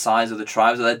and the size of the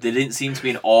tribes, there didn't seem to be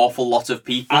an awful lot of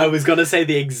people. I was going to say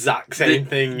the exact same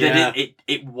thing, yeah.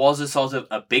 It was a sort of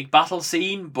a big battle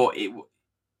scene, but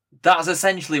that's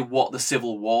essentially what the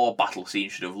Civil War battle scene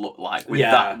should have looked like,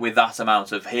 with that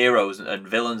amount of heroes and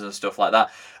villains and stuff like that.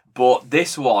 But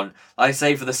this one, like I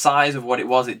say, for the size of what it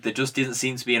was, there just didn't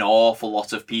seem to be an awful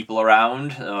lot of people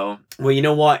around. So. Well, you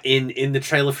know what? In the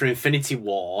trailer for Infinity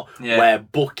War, where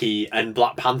Bucky and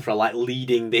Black Panther are like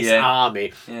leading this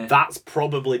army, that's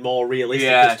probably more realistic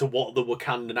as to what the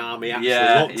Wakandan army actually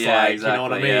looks like. Exactly, you know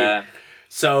what I mean? Yeah.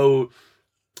 So,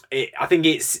 I think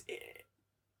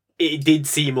it did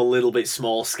seem a little bit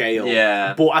small scale.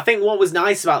 Yeah. But I think what was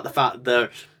nice about the fact that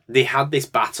they had this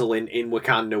battle in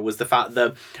Wakanda was the fact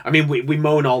that, I mean, we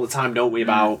moan all the time, don't we,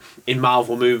 about in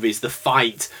Marvel movies, the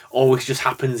fight always just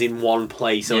happens in one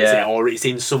place, or it's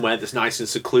in somewhere that's nice and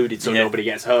secluded so nobody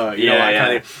gets hurt. You know,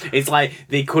 kind of, it's like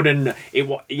they couldn't, they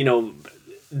were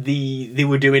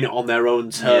doing it on their own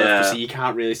turf, so you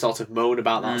can't really sort of moan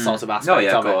about that sort of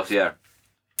aspect of course, yeah.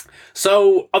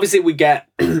 So, obviously we get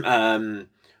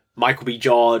Michael B.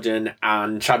 Jordan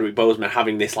and Chadwick Boseman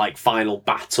having this like final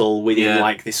battle within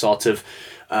like this sort of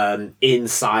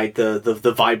inside the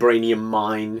vibranium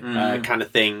mine kind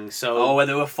of thing. So where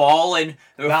they were falling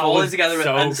together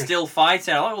and still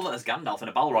fighting. I like, well, there's Gandalf and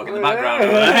a Balrog in the background.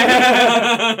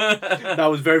 That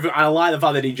was very. And I like the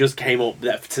fact that he just came up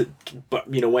there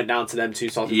went down to them two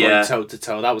sort of going toe to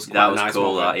toe. That was quite a nice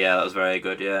cool. moment. That was very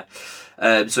good. Yeah.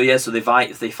 So they're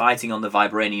fighting on the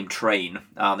vibranium train.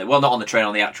 Well, not on the train,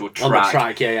 on the actual track. On the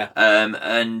track, yeah.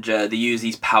 And they use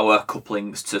these power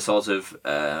couplings to sort of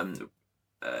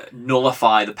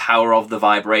nullify the power of the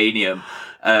vibranium,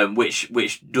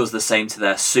 which does the same to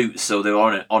their suits. So they're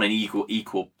on an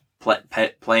equal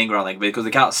playing ground, like, because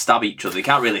they can't stab each other, they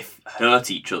can't really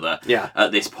hurt each other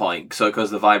at this point. So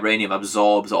because the vibranium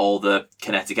absorbs all the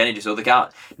kinetic energy, so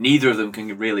neither of them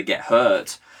can really get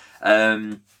hurt.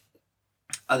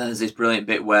 And then there's this brilliant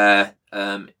bit where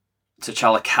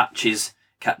T'Challa catches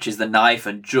the knife,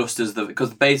 and just as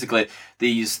because basically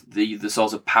the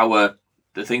sort of power,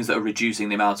 the things that are reducing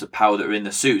the amount of power that are in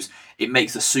the suits, it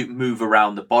makes the suit move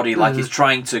around the body like it's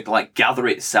trying to like gather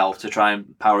itself to try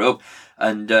and power it up,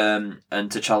 and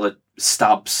T'Challa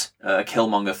stabs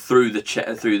Killmonger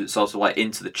through sort of like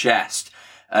into the chest.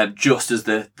 Just as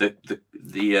the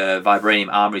vibranium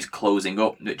armor is closing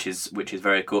up, which is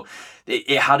very cool.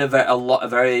 It had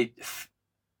very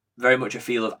much a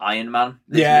feel of Iron Man.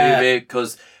 This movie,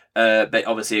 because but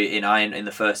obviously in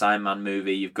the first Iron Man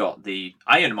movie, you've got the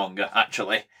Ironmonger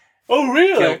actually. Oh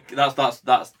really?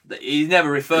 That's he's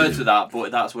never referred to that,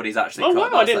 but that's what he's actually called. Oh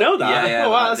wow, I didn't know that. Yeah,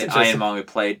 oh, wow, that's the interesting. Ironmonger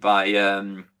played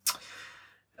by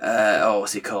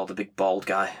what's he called? The big bald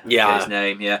guy. Yeah, his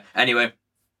name. Yeah. Anyway.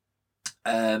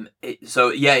 It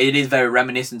is very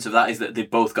reminiscent of that. Is that they've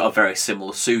both got a very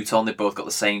similar suit on. They've both got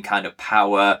the same kind of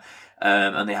power,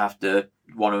 and they have to.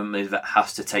 One of them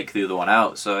has to take the other one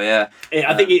out. So yeah,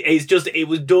 I think it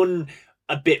was done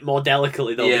a bit more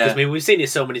delicately though, because I mean we've seen it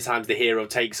so many times. The hero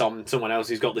takes on someone else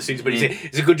who's got the suits, but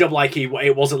it's a good job. Like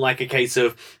it wasn't like a case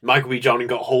of Michael B. Jordan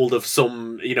got hold of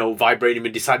some vibranium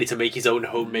and decided to make his own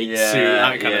homemade suit,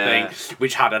 that kind of thing,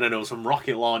 which had, I don't know, some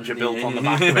rocket launcher built on the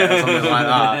back of it or something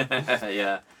like that.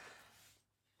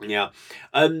 Yeah.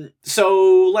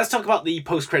 So let's talk about the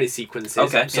post-credit sequences.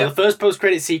 Okay. So the first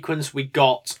post-credit sequence we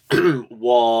got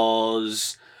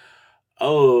was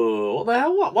what the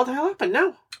hell happened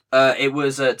now? It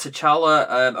was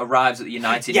T'Challa arrives at the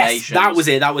United Nations. That was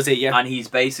it, yeah. And he's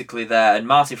basically there, and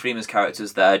Martin Freeman's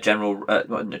character's there, General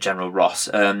Ross.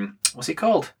 What's he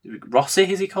called? Rossi,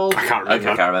 is he called? I can't remember.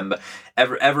 I can't remember.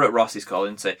 Everett Ross is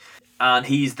called, isn't he? And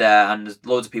he's there, and there's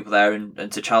loads of people there, and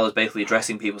T'Challa's basically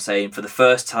addressing people, saying, for the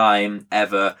first time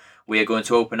ever, we are going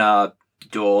to open our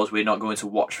doors. We're not going to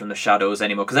watch from the shadows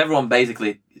anymore, because everyone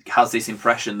basically has this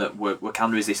impression that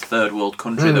Wakanda is this third world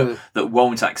country that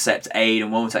won't accept aid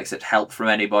and won't accept help from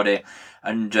anybody,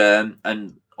 and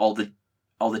all the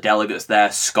delegates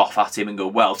there scoff at him and go,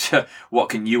 well, what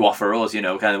can you offer us? Kind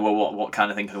of, well, what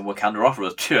kind of thing can Wakanda offer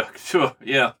us?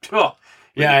 Yeah,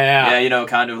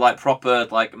 kind of like proper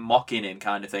like mocking him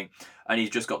kind of thing. and he's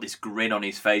just got this grin on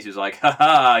his face. He's like, "Ha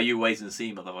ha, you wait and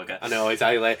see, motherfucker." I know,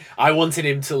 exactly. I wanted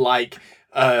him to like.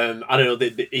 I don't know,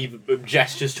 he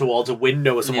gestures towards a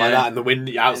window or something like that,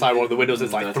 and outside one of the windows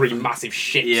there's like 3 massive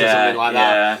ships or something like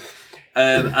that.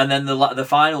 And then the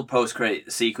final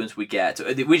post-credit sequence we get,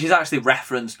 which is actually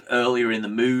referenced earlier in the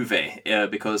movie,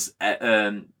 because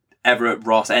Everett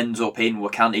Ross ends up in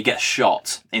Wakanda. He gets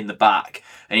shot in the back,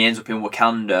 and he ends up in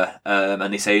Wakanda.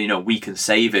 And they say, we can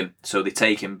save him. So they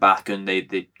take him back, and they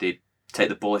take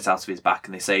the bullet out of his back,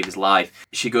 and they save his life.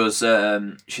 She goes,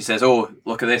 she says, "Oh,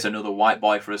 look at this, another white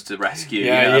boy for us to rescue."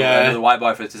 Another white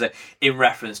boy for us to save, in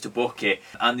reference to Bucky.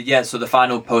 And so the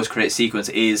final post-credit sequence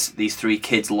is these 3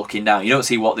 kids looking down. You don't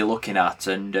see what they're looking at,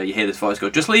 and you hear this voice go,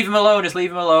 "Just leave him alone, just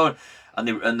leave him alone."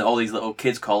 And all these little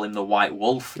kids call him the White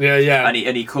Wolf. And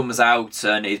he comes out,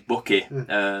 and it's Bucky.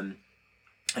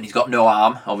 And he's got no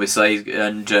arm, obviously,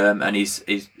 and he's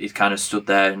kind of stood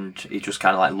there, and he just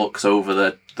kind of like looks over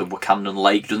the Wakandan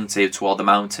lake, doesn't he, toward the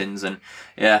mountains, and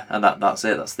that's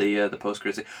it. That's the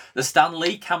post-credit. The Stan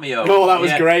Lee cameo. Oh, that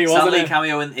was great, wasn't it? Stan Lee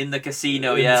cameo in the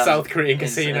casino, in the South Korean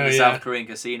casino, in the South Korean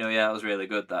casino, that was really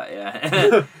good.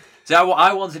 That, See,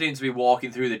 I wanted him to be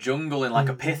walking through the jungle in like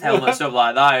a pith helmet, stuff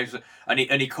like that, and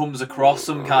he comes across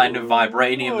some kind of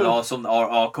vibranium or something,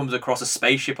 or comes across a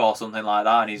spaceship or something like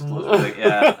that, and he's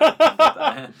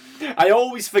I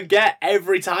always forget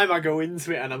every time I go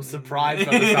into it, and I'm surprised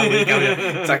by the Stanley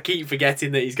cameo. So I keep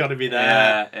forgetting that he's got to be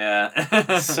there.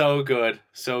 Yeah. So good,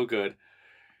 so good.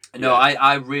 No,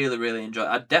 I really, really enjoy it.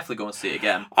 I'd definitely go and see it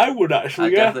again. I would actually.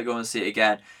 I'd definitely go and see it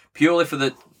again, purely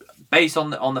for based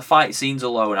on the fight scenes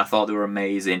alone. I thought they were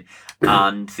amazing,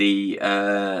 and the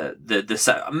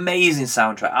amazing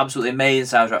soundtrack, absolutely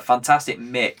amazing soundtrack, fantastic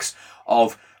mix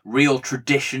of real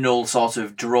traditional sort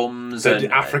of drums,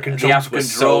 the African drums were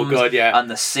so good, and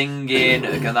the singing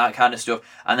and that kind of stuff,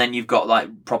 and then you've got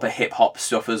like proper hip hop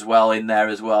stuff as well in there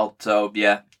as well. So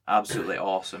absolutely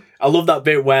awesome. I love that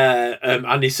bit where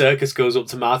Andy Serkis goes up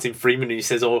to Martin Freeman and he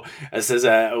says, "Oh,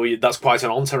 that's quite an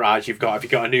entourage you've got. Have you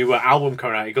got a new album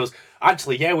coming out?" He goes,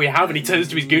 "Actually, yeah, we have." And he turns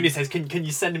to his goon and says, "Can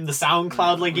you send him the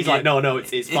SoundCloud link?" He's like, "No,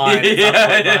 it's fine." He's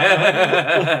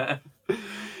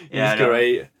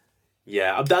great.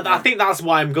 Yeah, I think that's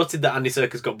why I'm gutted that Andy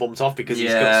Serkis got bumped off, because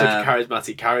he's got such a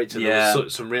charismatic character. There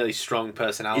was some really strong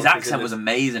personalities. His accent was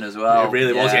amazing as well. It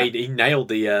really was. Yeah, he nailed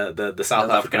the South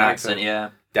African accent. Yeah.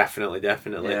 Definitely.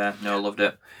 Yeah, no, I loved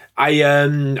it.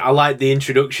 I like the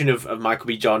introduction of Michael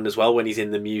B. Jordan as well when he's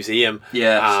in the museum.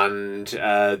 Yeah. And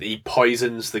he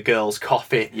poisons the girl's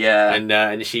coffee. Yeah.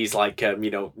 And she's like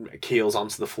keels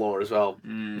onto the floor as well.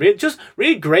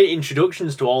 Really great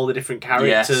introductions to all the different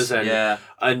characters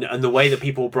and the way that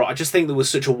people brought. I just think there was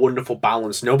such a wonderful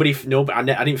balance. I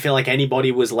didn't feel like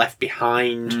anybody was left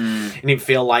behind. I didn't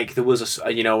feel like there was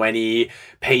any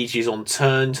pages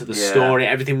unturned to the story.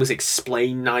 Everything was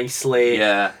explained nicely.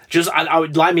 Yeah. I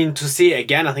would like me to see it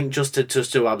again. I think just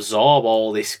to absorb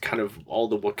all this all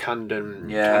the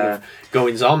Wakandan kind of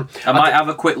goings on. I might have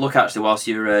a quick look actually whilst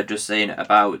you're just saying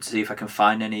about, see if I can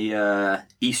find any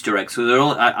Easter eggs.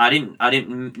 So I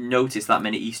didn't notice that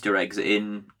many Easter eggs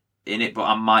in it, but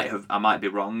I might be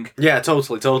wrong. Yeah,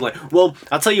 totally. Well,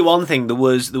 I'll tell you one thing. There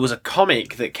was a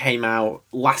comic that came out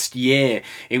last year.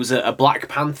 It was a Black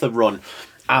Panther run.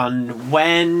 And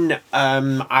when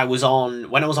I was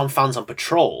on Fans on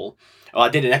Patrol, I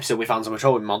did an episode with Fans on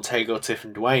Patrol with Montego, Tiff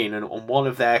and Dwayne, and on one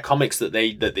of their comics that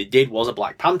they did was a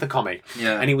Black Panther comic.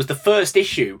 Yeah. And it was the first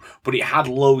issue, but it had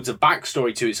loads of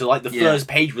backstory to it. So like the first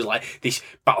page was like this,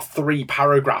 about 3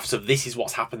 paragraphs of this is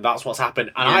what's happened, that's what's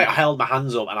happened. And I held my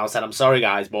hands up and I said, "I'm sorry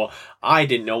guys, but I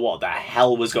didn't know what the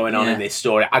hell was going on in this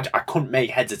story. I couldn't make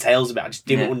heads or tails of it. I just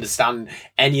didn't understand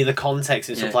any of the context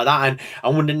and stuff like that. And I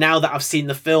wonder now that I've seen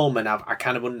the film and I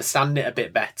kind of understand it a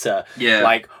bit better,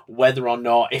 like whether or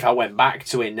not if I went back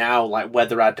to it now, like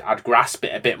whether I'd grasp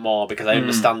it a bit more, because I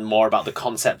understand more about the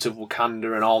concept of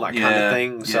Wakanda and all that kind of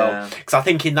thing. So, because I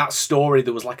think in that story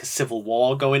there was like a civil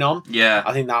war going on. Yeah,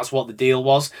 I think that's what the deal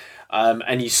was.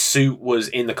 And his suit was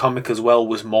in the comic as well,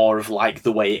 was more of like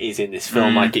the way it is in this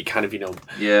film, like it kind of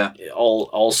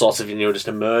all sorts of just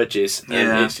emerges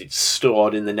and it's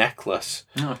stored in the necklace.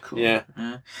 Oh, cool. Yeah.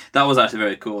 That was actually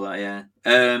very cool. That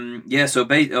So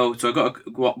I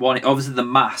got one. Obviously, the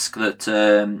mask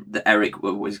that Eric,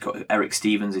 what is called, Eric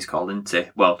Stevens is called, isn't he?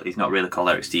 Well, he's not really called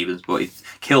Eric Stevens, but he's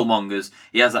Killmonger's.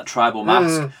 He has that tribal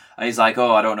mask, and he's like,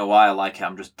 "Oh, I don't know why I like it.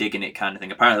 I'm just digging it," kind of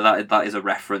thing. Apparently, that is a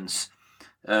reference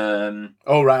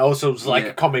Oh right, also it's like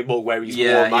a comic book where he's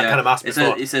worn that kind of mask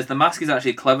before. It says the mask is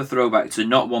actually a clever throwback to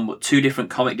not one but two different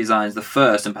comic designs. The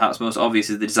first, and perhaps most obvious,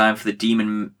 is the design for the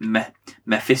demon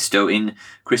Mephisto in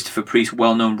Christopher Priest's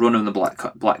well-known run of the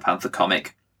Black Panther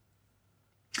comic.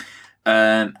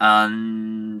 And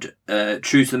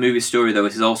true to the movie's story, though,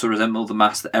 it has also resembled the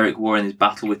mask that Eric wore in his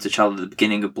battle with T'Challa at the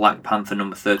beginning of Black Panther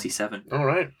number 37. All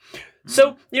right.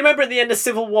 So, you remember at the end of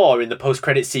Civil War in the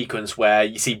post-credit sequence where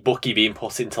you see Bucky being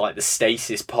put into, like, the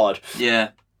stasis pod?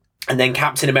 Yeah. And then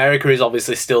Captain America is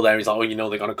obviously still there. He's like, oh, you know,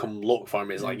 they're going to come look for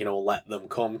him. He's like, you know, let them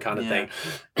come kind of thing.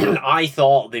 I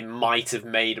thought they might have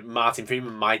made, Martin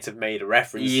Freeman might have made a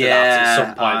reference to that at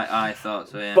some point. I thought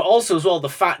so, yeah. But also as well, the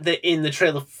fact that in the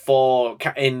trailer for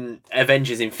in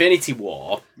Avengers Infinity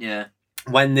War... Yeah.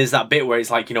 When there's that bit where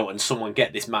it's like, you know, and someone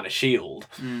get this man a shield,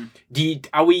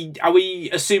 are we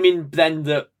assuming then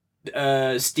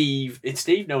that Steve? It's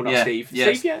Steve? No, not Steve.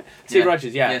 Yes. Steve, yeah. Steve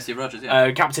Rogers, yeah. Yeah, Steve Rogers,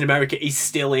 yeah. Captain America is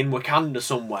still in Wakanda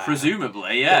somewhere.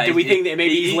 Presumably, yeah. Do we think that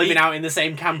maybe he's living out in the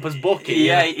same camp as Bucky?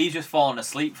 Yeah, he's just fallen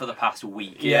asleep for the past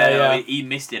week. He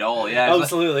missed it all. Yeah,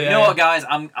 absolutely. You know what, guys?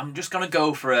 I'm just gonna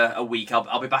go for a week.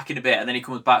 I'll be back in a bit, and then he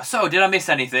comes back. So, did I miss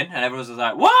anything? And everyone's just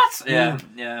like, what?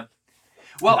 Yeah.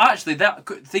 Well, actually,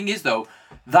 thing is, though,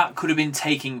 that could have been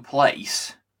taking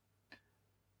place.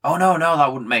 Oh, no,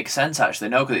 that wouldn't make sense, actually.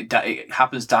 No, because it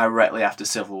happens directly after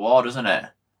Civil War, doesn't it?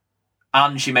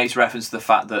 And she makes reference to the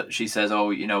fact that she says, oh,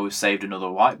 you know, we've saved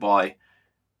another white boy.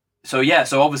 So,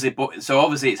 so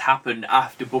obviously it's happened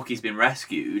after Bucky's been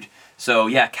rescued. So,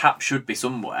 yeah, Cap should be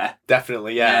somewhere.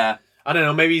 Definitely, yeah. I don't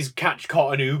know, maybe he's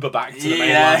caught an Uber back to the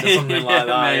mainland or something like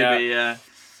that. Maybe, yeah.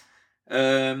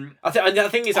 I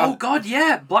think it's. Oh God,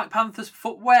 yeah! Black Panther's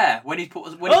footwear when he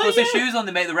puts his shoes on,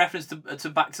 they make the reference to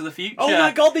Back to the Future. Oh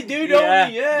my God, they do, don't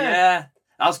they? Yeah.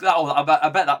 I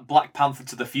bet that Black Panther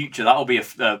to the Future, that'll be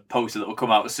a poster that will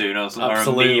come out soon, or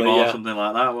a meme or something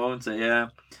like that, won't it? Yeah.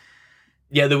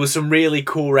 Yeah, there was some really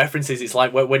cool references. It's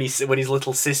like when his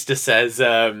little sister says,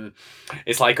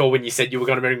 it's like, oh, when you said you were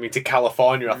going to bring me to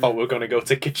California, I thought we were going to go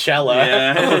to Coachella.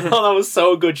 Yeah. I thought that was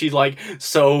so good. She's like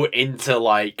so into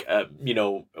like, you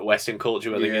know, Western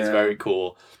culture. I think it's very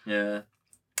cool. Yeah.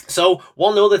 So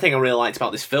one other thing I really liked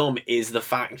about this film is the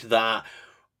fact that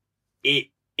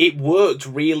it worked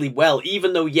really well,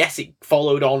 even though yes, it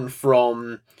followed on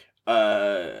from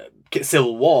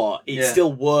Civil War, it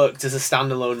still worked as a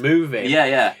standalone movie.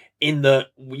 Yeah. In the,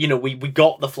 you know, we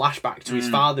got the flashback to his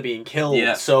father being killed.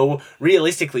 Yeah. So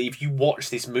realistically, if you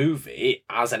watch this movie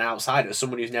as an outsider,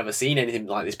 someone who's never seen anything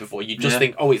like this before, you just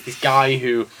think, oh, it's this guy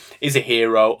who is a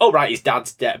hero. Oh, right, his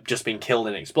dad's just been killed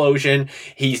in an explosion.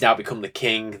 He's now become the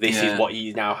king. This is what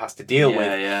he now has to deal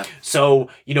with. Yeah. So,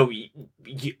 you know,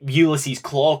 Ulysses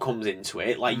Claw comes into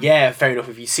it. Like, fair enough.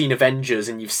 If you've seen Avengers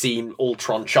and you've seen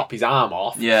Ultron chop his arm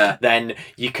off, then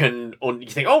you can you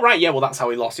think, oh right, well that's how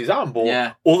he lost his arm.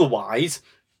 But otherwise,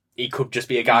 he could just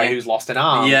be a guy who's lost an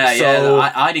arm. So,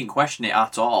 I didn't question it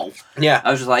at all. Yeah, I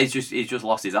was just like, he's just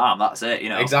lost his arm. That's it. You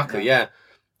know exactly. Yeah.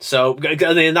 So,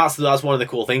 and that's one of the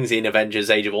cool things in Avengers: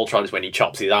 Age of Ultron is when he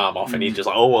chops his arm off, and he's just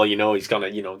like, oh well, you know, he's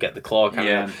gonna get the claw kind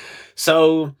of.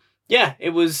 So. Yeah, it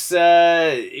was.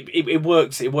 It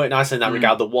worked. It worked nicely in that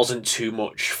regard. There wasn't too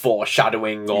much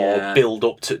foreshadowing or build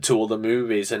up to other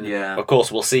movies, and of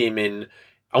course we'll see him in.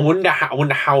 I wonder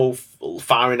how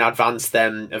far in advance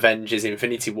then Avengers: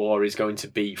 Infinity War is going to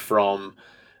be from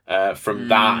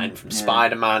that and from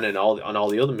Spider-Man and all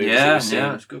the other movies. That's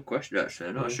a good question. Actually,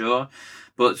 I'm not sure,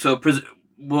 but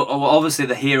obviously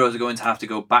the heroes are going to have to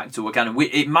go back to Wakanda.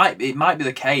 It might be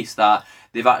the case that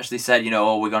they've actually said, you know,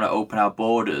 oh, we're going to open our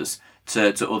borders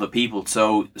to other people,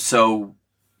 so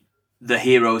the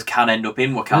heroes can end up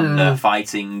in Wakanda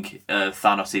fighting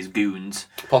Thanos' goons.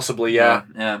 Possibly,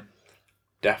 yeah.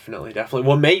 Definitely.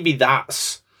 Well, maybe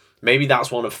that's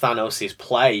one of Thanos'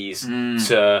 plays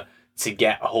to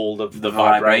get hold of the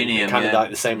vibranium, kind of like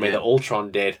the same way that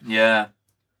Ultron did. Yeah.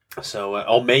 So,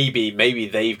 or maybe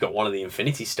they've got one of the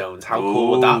Infinity Stones. How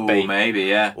cool would that be? Maybe,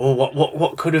 yeah. Oh,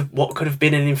 what could have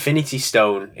been an Infinity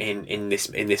Stone in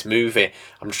this movie?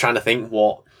 I'm just trying to think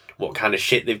what kind of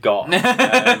shit they've got.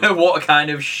 What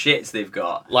kind of shits they've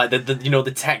got? Like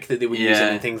the tech that they were using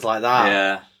and things like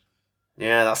that.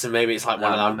 Yeah, maybe it's like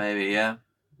one of them. Maybe, yeah.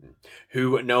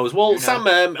 Who knows? Well, Sam,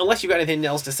 unless you've got anything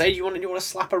else to say, do you want to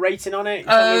slap a rating on it?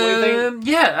 Tell me what you think.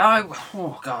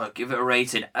 Yeah, give it a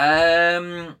rating.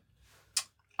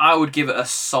 I would give it a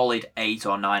solid 8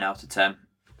 or 9 out of 10.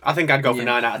 I think I'd go for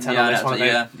 9 out of 10 on this one.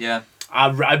 Yeah.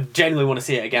 I genuinely want to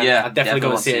see it again. Yeah, I definitely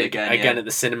want to see it again at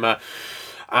the cinema.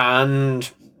 And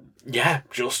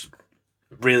just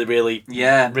really, really,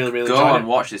 really, really go and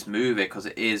watch this movie because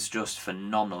it is just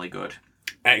phenomenally good.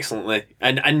 excellently,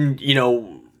 and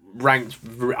ranked.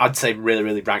 I'd say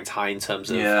really ranked high in terms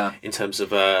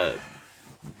of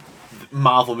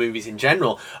Marvel movies in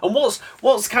general. And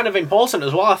what's kind of important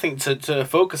as well, I think, to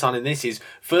focus on in this is,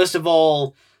 first of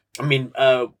all, I mean,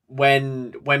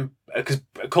 when because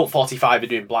Cult 45 are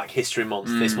doing Black History Month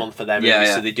this month for their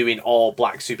movies, so they're doing all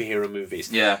black superhero movies.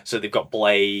 Yeah. So they've got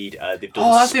Blade, they've done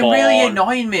that's Spawn. Been really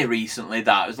annoying me recently.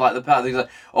 That it was like the part like,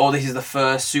 this is the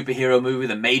first superhero movie,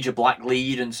 the major black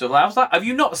lead and stuff. I was like, have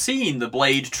you not seen the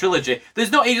Blade trilogy?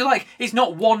 There's not. It's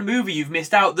not one movie you've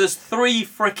missed out. There's 3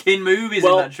 freaking movies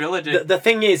in that trilogy. The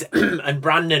thing is, and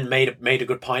Brandon made a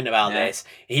good point about this.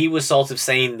 He was sort of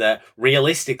saying that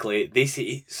realistically, this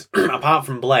is apart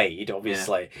from Blade,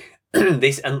 obviously.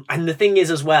 This and the thing is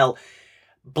as well,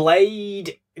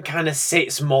 Blade kind of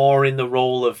sits more in the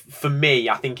role of, for me,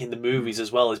 I think in the movies as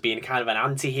well, as being kind of an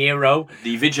anti-hero.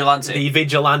 The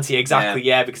vigilante, exactly,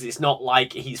 because it's not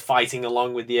like he's fighting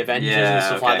along with the Avengers and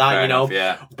stuff like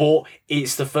that, But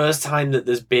it's the first time that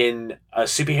there's been a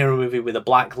superhero movie with a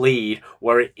black lead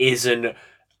where it isn't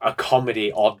a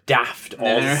comedy or daft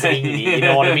or zany, you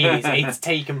know what I mean? It's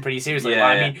taken pretty seriously.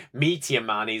 I mean, Meteor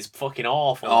Man is fucking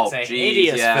awful. It's a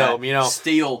hideous film,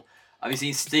 Steel. Have you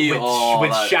seen Steel?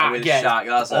 With Shaq, with Shaq.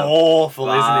 That's awful,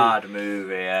 isn't it? Bad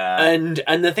movie,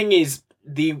 And the thing is,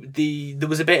 there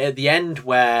was a bit at the end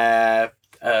where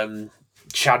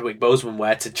Chadwick Boseman,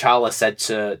 where T'Challa said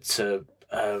to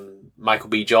Michael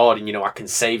B. Jordan, I can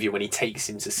save you, when he takes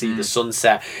him to see the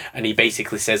sunset, and he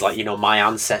basically says, like, my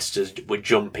ancestors were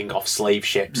jumping off slave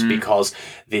ships because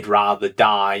they'd rather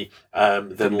die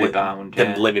than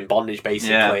live in bondage,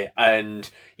 basically. And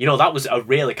that was a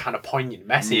really kind of poignant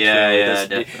message.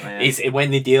 Definitely. When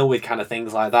they deal with kind of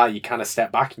things like that, you kind of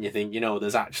step back and you think,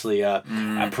 there's actually a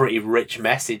pretty rich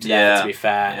message there, to be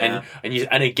fair.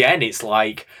 And again, it's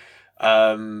like,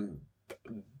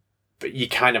 but you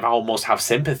kind of almost have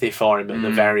sympathy for him at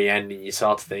the very end, and you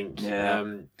sort of think,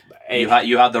 you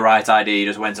had the right idea, you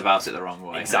just went about it the wrong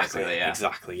way. Exactly.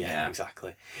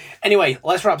 Anyway,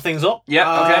 let's wrap things up.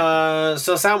 Okay.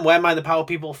 So Sam, where might the Power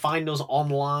People find us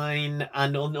online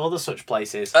and on other such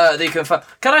places? They can find.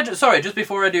 Just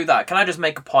before I do that, can I just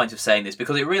make a point of saying this,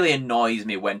 because it really annoys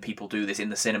me when people do this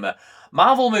in the cinema.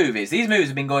 Marvel movies, these movies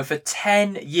have been going for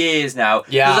 10 years now.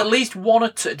 Yeah. There's at least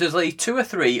 2 or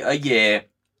 3 a year.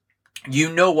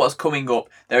 You know what's coming up.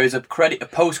 There is a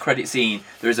post-credit scene.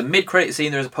 There is a mid-credit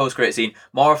scene. There is a post-credit scene.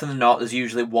 More often than not, there's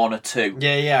usually 1 or 2.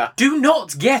 Yeah. Do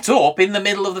not get up in the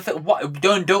middle of the film.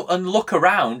 Don't and look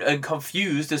around and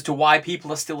confused as to why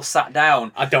people are still sat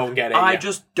down. I don't get it. I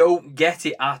just don't get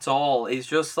it at all. It's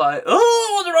just like,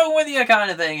 what's wrong with you, kind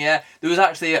of thing. Yeah. There was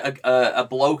actually a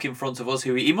bloke in front of us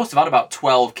who he must have had about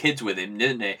 12 kids with him,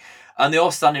 didn't he? And they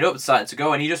all standing up, decided to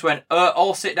go, and he just went,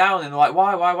 all sit down. And they're like,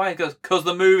 why? He goes, because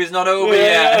the movie's not over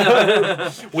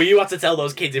yet. Well, you had to tell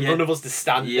those kids in front of us to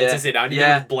stand to sit down. You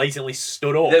just blatantly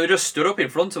stood up. They were just stood up in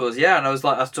front of us, and I was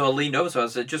like, I leaned over to her, I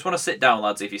said, just want to sit down,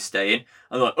 lads, if you're staying.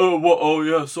 And they're like, oh, what? Oh,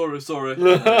 yeah, sorry.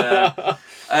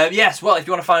 Yes, well, if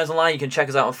you want to find us online, you can check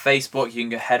us out on Facebook. You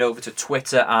can head over to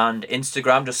Twitter and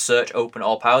Instagram. Just search Open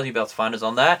All Powers. You'll be able to find us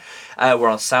on there. We're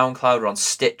on SoundCloud. We're on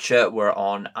Stitcher. We're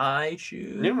on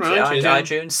iTunes.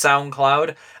 iTunes,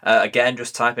 SoundCloud. Again,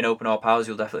 just type in Open All Powers.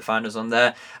 You'll definitely find us on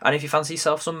there. And if you fancy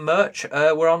yourself some merch,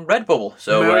 we're on Redbubble.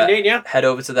 So head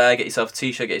over to there, get yourself a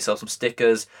t-shirt, get yourself some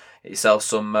stickers. Get yourself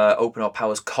some Open All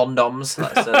Powers condoms.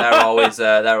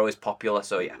 They're always popular.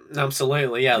 So yeah,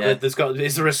 absolutely. Yeah.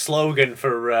 Is there a slogan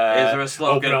for? Is there a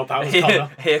slogan? Open All Powers condom?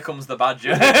 Here comes the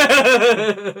badger.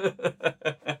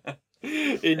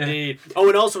 Indeed. Oh,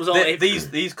 and also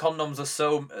these condoms are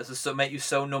so make you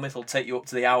so numb it'll take you up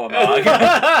to the hour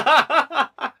mark.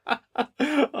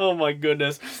 Oh my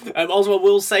goodness. Also, I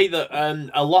will say that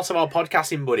a lot of our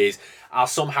podcasting buddies are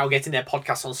somehow getting their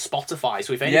podcasts on Spotify.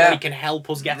 So if anybody can help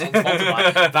us get on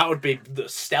Spotify, that would be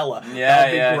stellar. That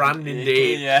would be grand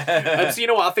indeed. So you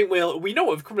know what? I think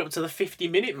we've come up to the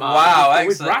 50-minute mark. Wow,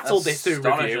 we've rattled this through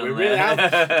review. We really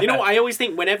have. You know what? I always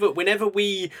think whenever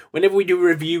we do a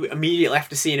review immediately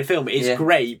after seeing a film, it's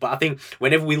great. But I think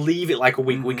whenever we leave it like a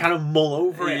week, we kind of mull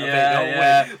over it a bit, don't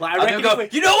we? Like, I reckon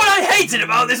you know what I hated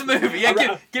about this movie?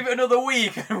 Yeah, give it another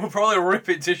week and we'll probably rip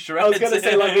it to shreds. I was going to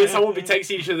say, like, someone will be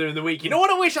texting each other in the week. You know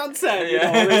what I wish I'd said?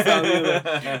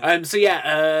 So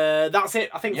that's it,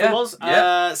 I think, from us.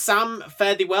 Sam,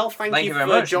 fare thee well. Thank you very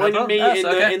for much. joining me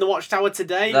in the Watchtower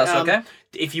today. That's okay.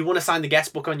 if you want to sign the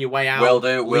guest book on your way out, Will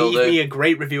do. leave me a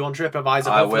great review on TripAdvisor.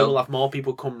 I Hopefully will. we'll have more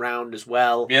people come round as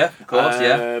well. Yeah, of course,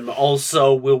 yeah.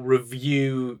 Also, we'll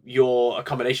review your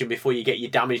accommodation before you get your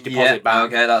damage deposit back.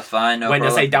 Okay, that's fine. No when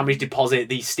problem. I say damage deposit,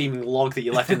 the steaming log that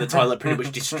you left in the toilet pretty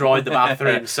much destroyed the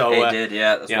bathroom. So it did,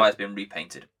 yeah. That's why it's been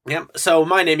repainted. Yeah. So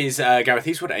my name is Gareth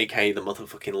Eastwood, aka the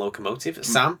motherfucking locomotive.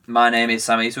 Sam. My name is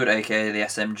Sam Eastwood, aka the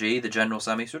SMG, the General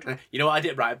Sam Eastwood. You know what I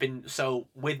did, right? I've been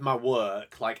with my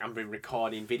work, like I've been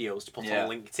recording videos to put on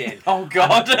LinkedIn. Oh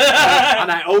God!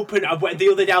 And I opened the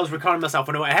other day. I was recording myself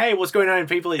and I went, "Hey, what's going on,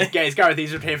 people? It's Gareth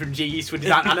Eastwood here from G Eastwood."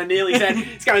 And I nearly said,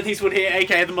 "It's Gareth Eastwood here,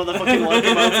 aka the motherfucking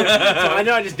locomotive." So I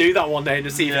know I just do that one day to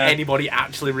see if anybody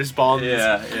actually responds.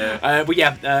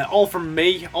 But all from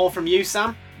me, all from you,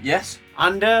 Sam. Yes.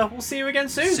 And we'll see you again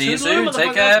soon. See you soon.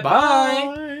 Take care.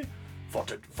 Bye. For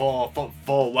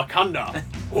Wakanda.